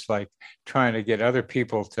it, is like trying to get other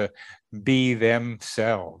people to be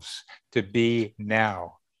themselves, to be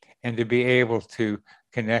now, and to be able to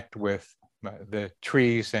connect with the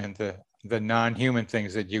trees and the non-human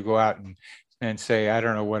things that you go out and say, I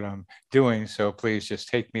don't know what I'm doing, so please just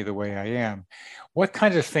take me the way I am. What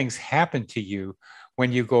kinds of things happen to you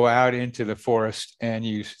when you go out into the forest and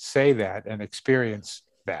you say that and experience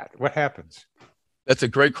that? What happens? That's a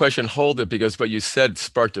great question. Hold it, because what you said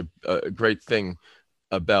sparked a great thing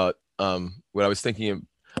about what I was thinking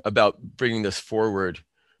about bringing this forward,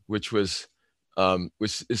 which is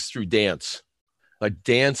through dance. Like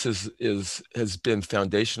dance has been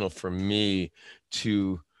foundational for me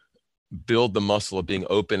to build the muscle of being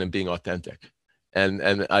open and being authentic.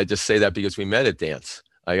 And I just say that because we met at dance.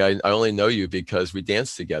 I only know you because we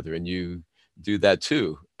danced together, and you do that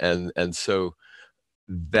too. And so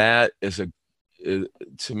that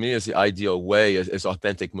to me is the ideal way, is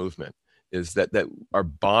authentic movement, is that our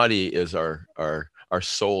body is our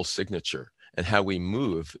soul signature. and how we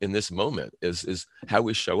move in this moment is how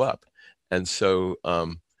we show up. And so,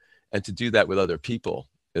 and to do that with other people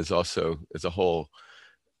is a whole,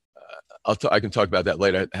 I can talk about that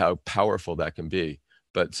later, how powerful that can be.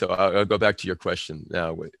 But so I'll go back to your question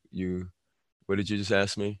now. What did you just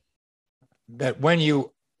ask me? That when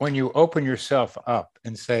you open yourself up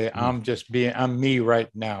and say, I'm me right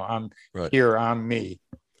now. I'm here. I'm me.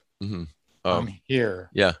 Mm-hmm. I'm here.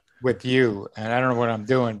 Yeah. With you, and I don't know what I'm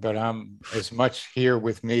doing, but I'm as much here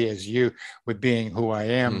with me as you, with being who I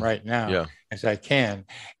am right now as I can.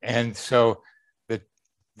 And so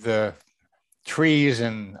the trees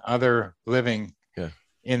and other living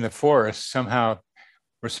in the forest somehow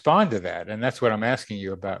respond to that. And that's what I'm asking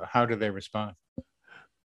you about. How do they respond?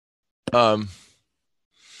 Well,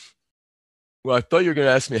 I thought you were going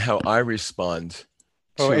to ask me how I respond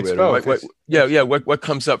to it's it. Both. What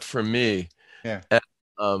comes up for me. Yeah. And,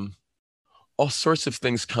 all sorts of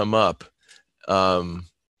things come up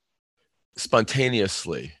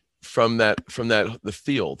spontaneously from the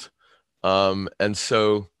field. And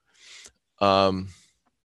so, and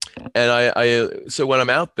so when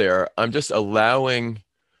I'm out there, I'm just allowing,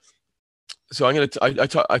 so I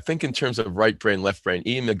think in terms of right brain, left brain.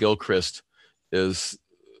 Ian McGilchrist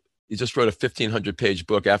he just wrote a 1,500-page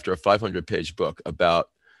book after a 500-page book about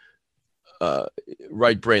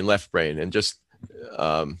right brain, left brain, and just,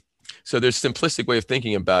 so there's simplistic way of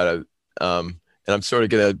thinking about it. And I'm sort of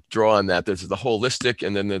going to draw on that. There's the holistic,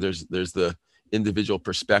 and then there's the individual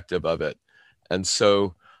perspective of it. And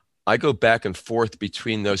so I go back and forth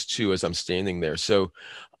between those two as I'm standing there. So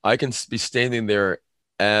I can be standing there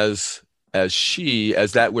as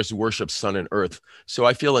that which worships sun and earth. So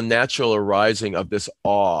I feel a natural arising of this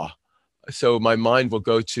awe. So my mind will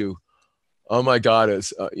go to, oh my God,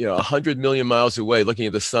 it's 100 million miles away, looking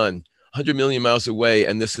at the sun, 100 million miles away,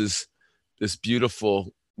 and this is this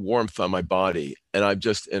beautiful warmth on my body, and I'm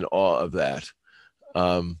just in awe of that.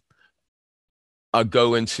 I'll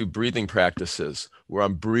go into breathing practices where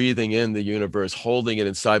I'm breathing in the universe, holding it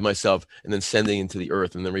inside myself, and then sending it into the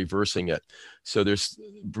earth, and then reversing it. So there's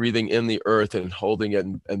breathing in the earth and holding it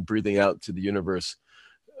and breathing out to the universe.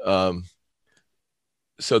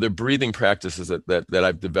 So the breathing practices that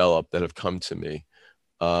I've developed that have come to me.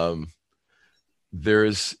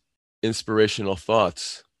 There's inspirational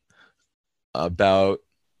thoughts about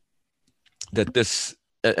that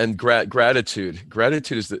and gratitude.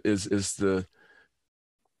 Gratitude is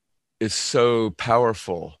so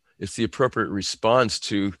powerful. It's the appropriate response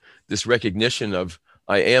to this recognition of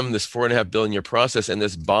I am this 4.5 billion year process, and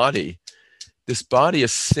this body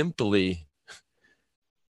is simply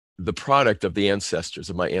the product of my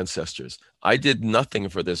ancestors. I did nothing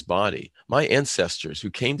for this body. My ancestors, who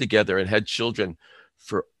came together and had children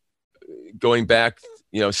for going back,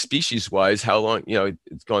 species wise, how long,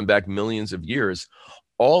 it's going back millions of years.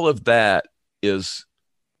 All of that is,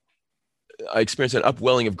 I experienced an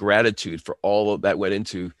upwelling of gratitude for all of that went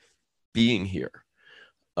into being here.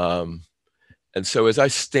 And so as I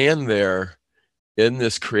stand there in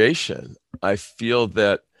this creation, I feel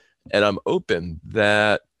that, and I'm open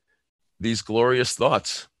that these glorious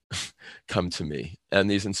thoughts come to me, and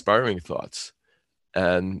these inspiring thoughts,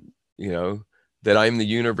 and, that I'm the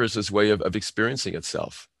universe's way of experiencing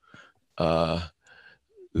itself. That's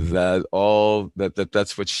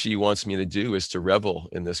what she wants me to do, is to revel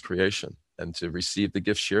in this creation and to receive the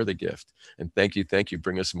gift, share the gift. And thank you,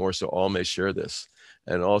 bring us more so all may share this.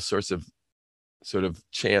 And all sorts of sort of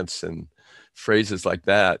chants and phrases like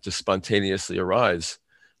that just spontaneously arise.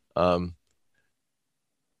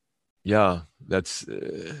 It's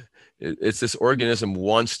this organism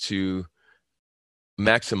wants to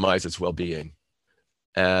maximize its well-being.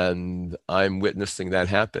 And I'm witnessing that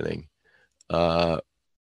happening. I'm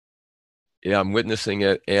witnessing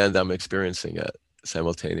it and I'm experiencing it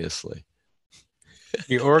simultaneously.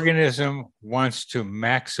 The organism wants to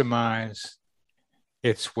maximize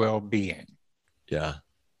its well-being. Yeah.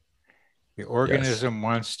 The organism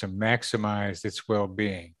wants to maximize its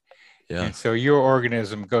well-being. Yeah. And so your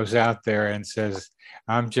organism goes out there and says,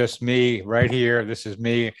 I'm just me right here. This is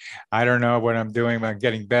me. I don't know what I'm doing, but I'm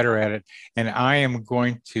getting better at it. And I am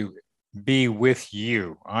going to be with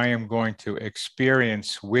you. I am going to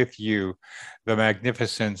experience with you the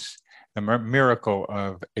magnificence, the miracle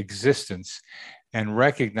of existence, and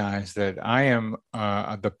recognize that I am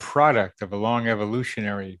the product of a long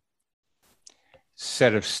evolutionary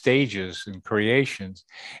set of stages and creations.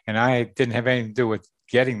 And I didn't have anything to do with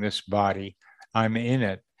getting this body. I'm in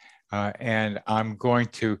it. and I'm going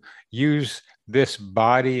to use this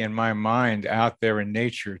body and my mind out there in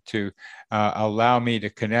nature to allow me to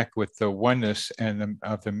connect with the oneness and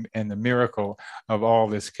the miracle of all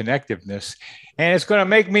this connectiveness. And it's going to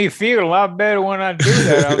make me feel a lot better when I do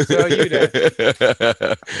that. I'll tell you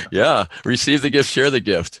that. Yeah, receive the gift, share the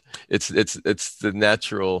gift. It's the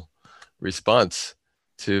natural response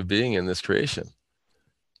to being in this creation.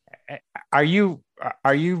 Are you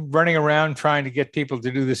running around trying to get people to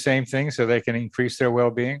do the same thing so they can increase their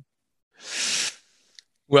well-being?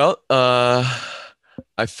 Well, I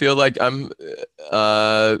feel like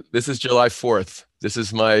this is July 4th. This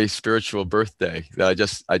is my spiritual birthday that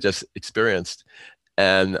I just experienced.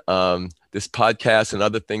 And this podcast and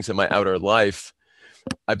other things in my outer life,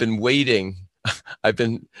 I've been waiting. I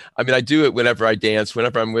do it whenever I dance,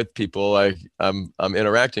 whenever I'm with people, I'm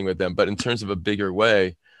interacting with them. But in terms of a bigger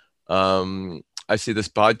way, I see this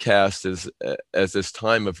podcast as this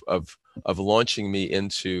time of launching me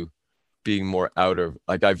into being more outer.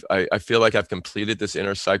 Like I feel like I've completed this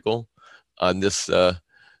inner cycle on this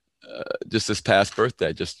just this past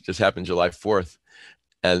birthday. Just happened July 4th,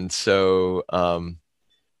 and so and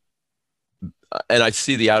I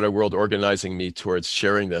see the outer world organizing me towards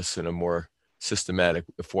sharing this in a more systematic,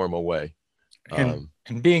 formal way. And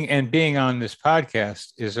being on this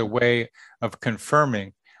podcast is a way of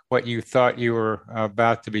confirming what you thought you were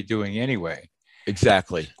about to be doing anyway.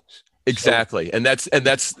 Exactly. And that's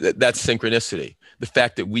synchronicity. The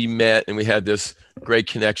fact that we met and we had this great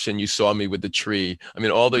connection. You saw me with the tree. I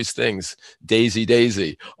mean, all these things,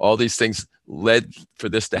 Daisy, all these things led for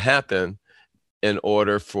this to happen in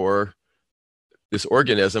order for this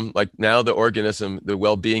organism, like now the organism, the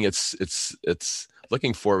well-being it's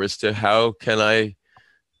looking for is to how can I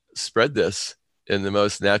spread this in the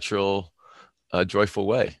most natural, joyful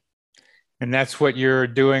way. And that's what you're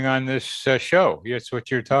doing on this show. That's what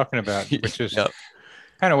you're talking about, which is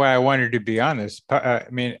kind of why I wanted to be on this. I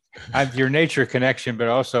mean, your nature connection, but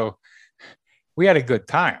also we had a good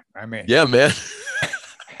time. I mean, yeah, man.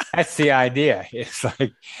 That's the idea. It's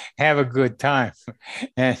like have a good time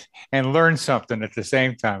and learn something at the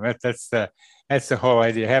same time. That's the whole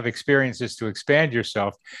idea. Have experiences to expand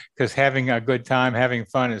yourself, because having a good time, having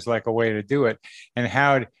fun is like a way to do it. And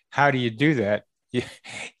how do you do that?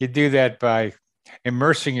 You do that by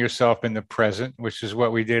immersing yourself in the present, which is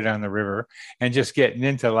what we did on the river, and just getting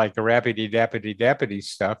into like the rappity-dappity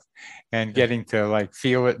stuff and getting to like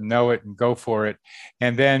feel it and know it and go for it.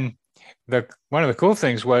 And then one of the cool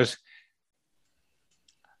things was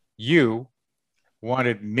you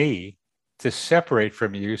wanted me to separate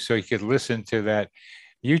from you so you could listen to that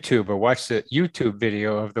YouTube or watch the YouTube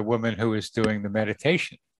video of the woman who was doing the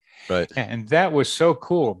meditation. Right. And that was so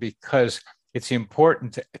cool, because it's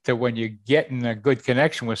important to when you get in a good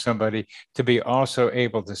connection with somebody to be also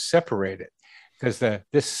able to separate it, because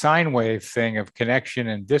this sine wave thing of connection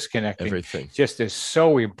and disconnecting everything just is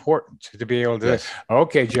so important to be able to, yes.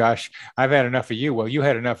 Okay, Josh, I've had enough of you. Well, you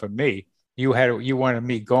had enough of me. You wanted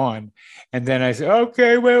me gone. And then I said,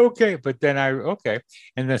 okay. But then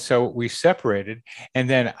and then so we separated, and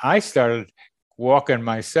then I started walking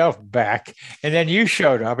myself back, and then you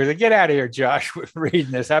showed up. I said, get out of here, Josh, with reading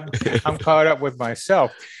this. I'm caught up with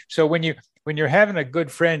myself. So when you're having a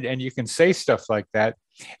good friend and you can say stuff like that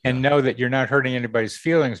and know that you're not hurting anybody's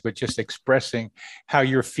feelings, but just expressing how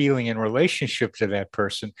you're feeling in relationship to that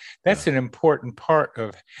person, that's an important part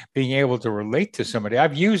of being able to relate to somebody.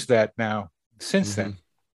 I've used that now since then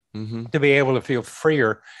to be able to feel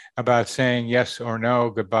freer about saying yes or no,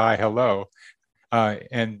 goodbye, hello.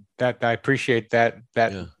 And that I appreciate that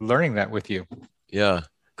learning that with you. Yeah,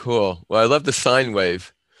 cool. Well, I love the sine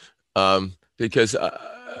wave because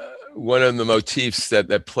one of the motifs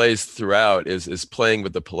that plays throughout is playing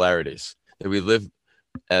with the polarities that we live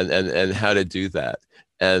and how to do that.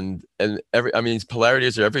 And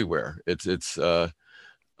polarities are everywhere. It's the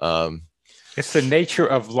nature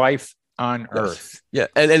of life on Earth. Yeah,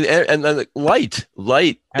 and light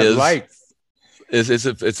is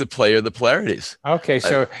a player of the polarities. Okay,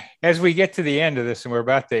 so as we get to the end of this, and we're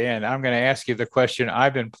about to end, I'm going to ask you the question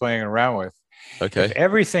I've been playing around with. Okay. If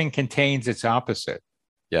everything contains its opposite.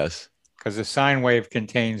 Yes. Because the sine wave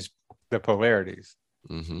contains the polarities.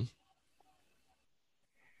 Mm-hmm.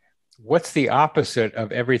 What's the opposite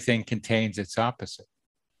of everything contains its opposite?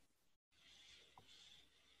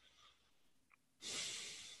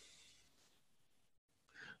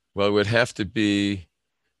 Well, it would have to be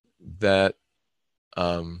that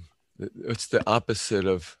it's the opposite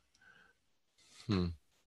of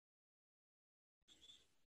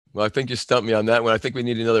Well, I think you stumped me on that one. I think we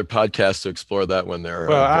need another podcast to explore that one there.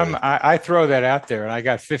 Well, I throw that out there, and I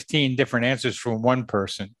got 15 different answers from one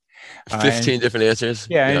person. 15 different answers.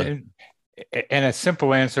 Yeah, and a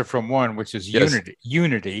simple answer from one, which is Yes. unity.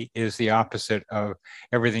 Unity is the opposite of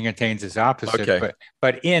everything contains its opposite. Okay.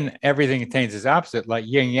 But in everything contains its opposite, like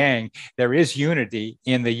yin yang, there is unity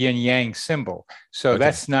in the yin yang symbol. So Okay.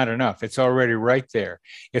 that's not enough. It's already right there.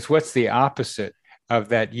 It's what's the opposite of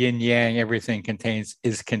that yin yang. Everything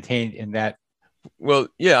is contained in that. Well,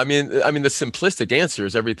 yeah. I mean, the simplistic answer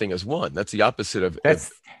is everything is one. That's the opposite of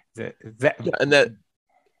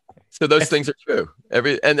So those things are true.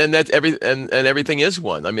 Everything is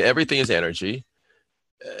one. I mean, everything is energy.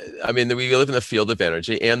 I mean, we live in a field of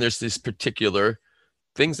energy, and there's these particular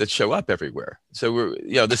things that show up everywhere. So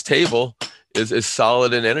this table is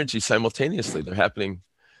solid and energy simultaneously. They're happening,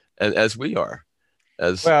 as we are,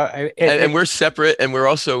 and we're separate, and we're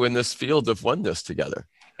also in this field of oneness together.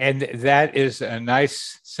 And that is a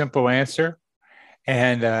nice, simple answer.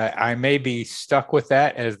 And I may be stuck with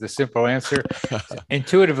that as the simple answer.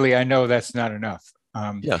 Intuitively, I know that's not enough.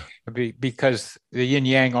 Because the yin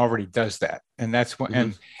yang already does that, and that's what,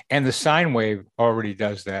 and the sine wave already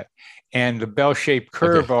does that, and the bell-shaped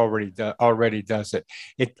curve already does it.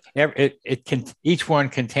 It can, each one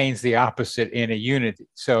contains the opposite in a unity.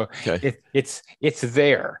 So it's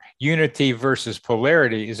there. Unity versus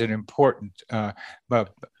polarity is an important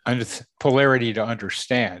polarity to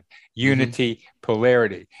understand. Unity,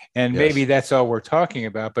 polarity, and maybe that's all we're talking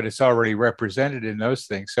about, but it's already represented in those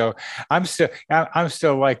things. So I'm still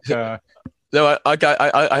like. No, I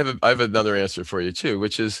have another answer for you too,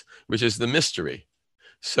 which is the mystery.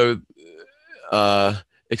 So,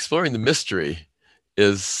 exploring the mystery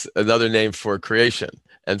is another name for creation,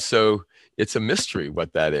 and so it's a mystery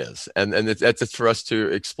what that is, and that's for us to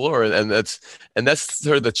explore, and that's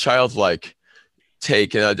sort of the childlike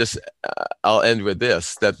take. And I'll end with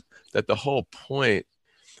this, that the whole point,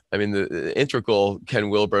 I mean, the integral, Ken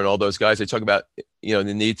Wilber and all those guys, they talk about, the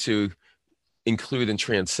need to include and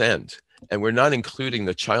transcend. And we're not including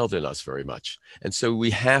the child in us very much. And so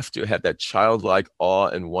we have to have that childlike awe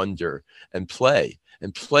and wonder and play.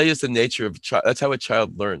 And play is the nature of child. That's how a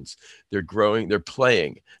child learns. They're growing, they're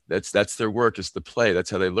playing. That's their work, is to play.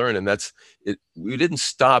 That's how they learn. And that's it. We didn't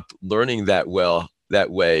stop learning that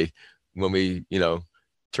way when we,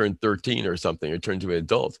 turn 13 or something, or turn to an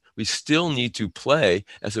adult. We still need to play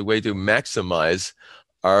as a way to maximize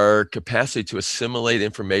our capacity to assimilate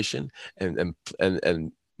information and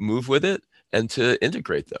move with it and to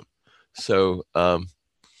integrate them. So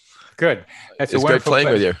good. That's it's great playing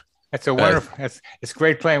with you. That's a wonderful. It's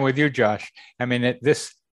great playing with you, Josh. I mean,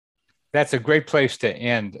 that's a great place to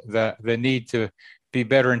end. The need to be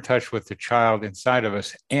better in touch with the child inside of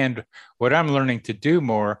us. And what I'm learning to do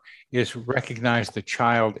more is recognize the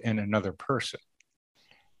child in another person,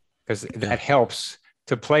 because that helps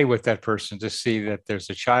to play with that person, to see that there's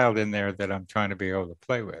a child in there that I'm trying to be able to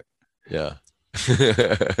play with. Yeah.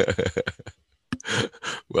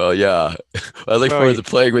 Well, yeah. I look forward to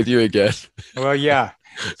playing with you again. Well, yeah.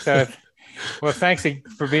 So, thanks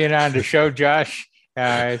for being on the show, Josh.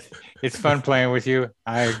 It's fun playing with you.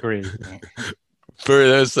 I agree.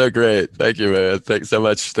 That's so great. Thank you, man. Thanks so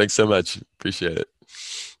much. Appreciate it.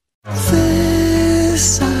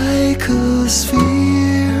 This psychosphere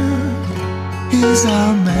is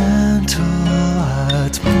our mental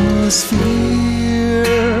atmosphere,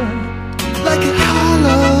 like a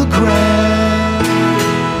hologram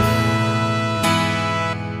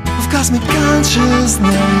of cosmic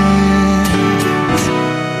consciousness.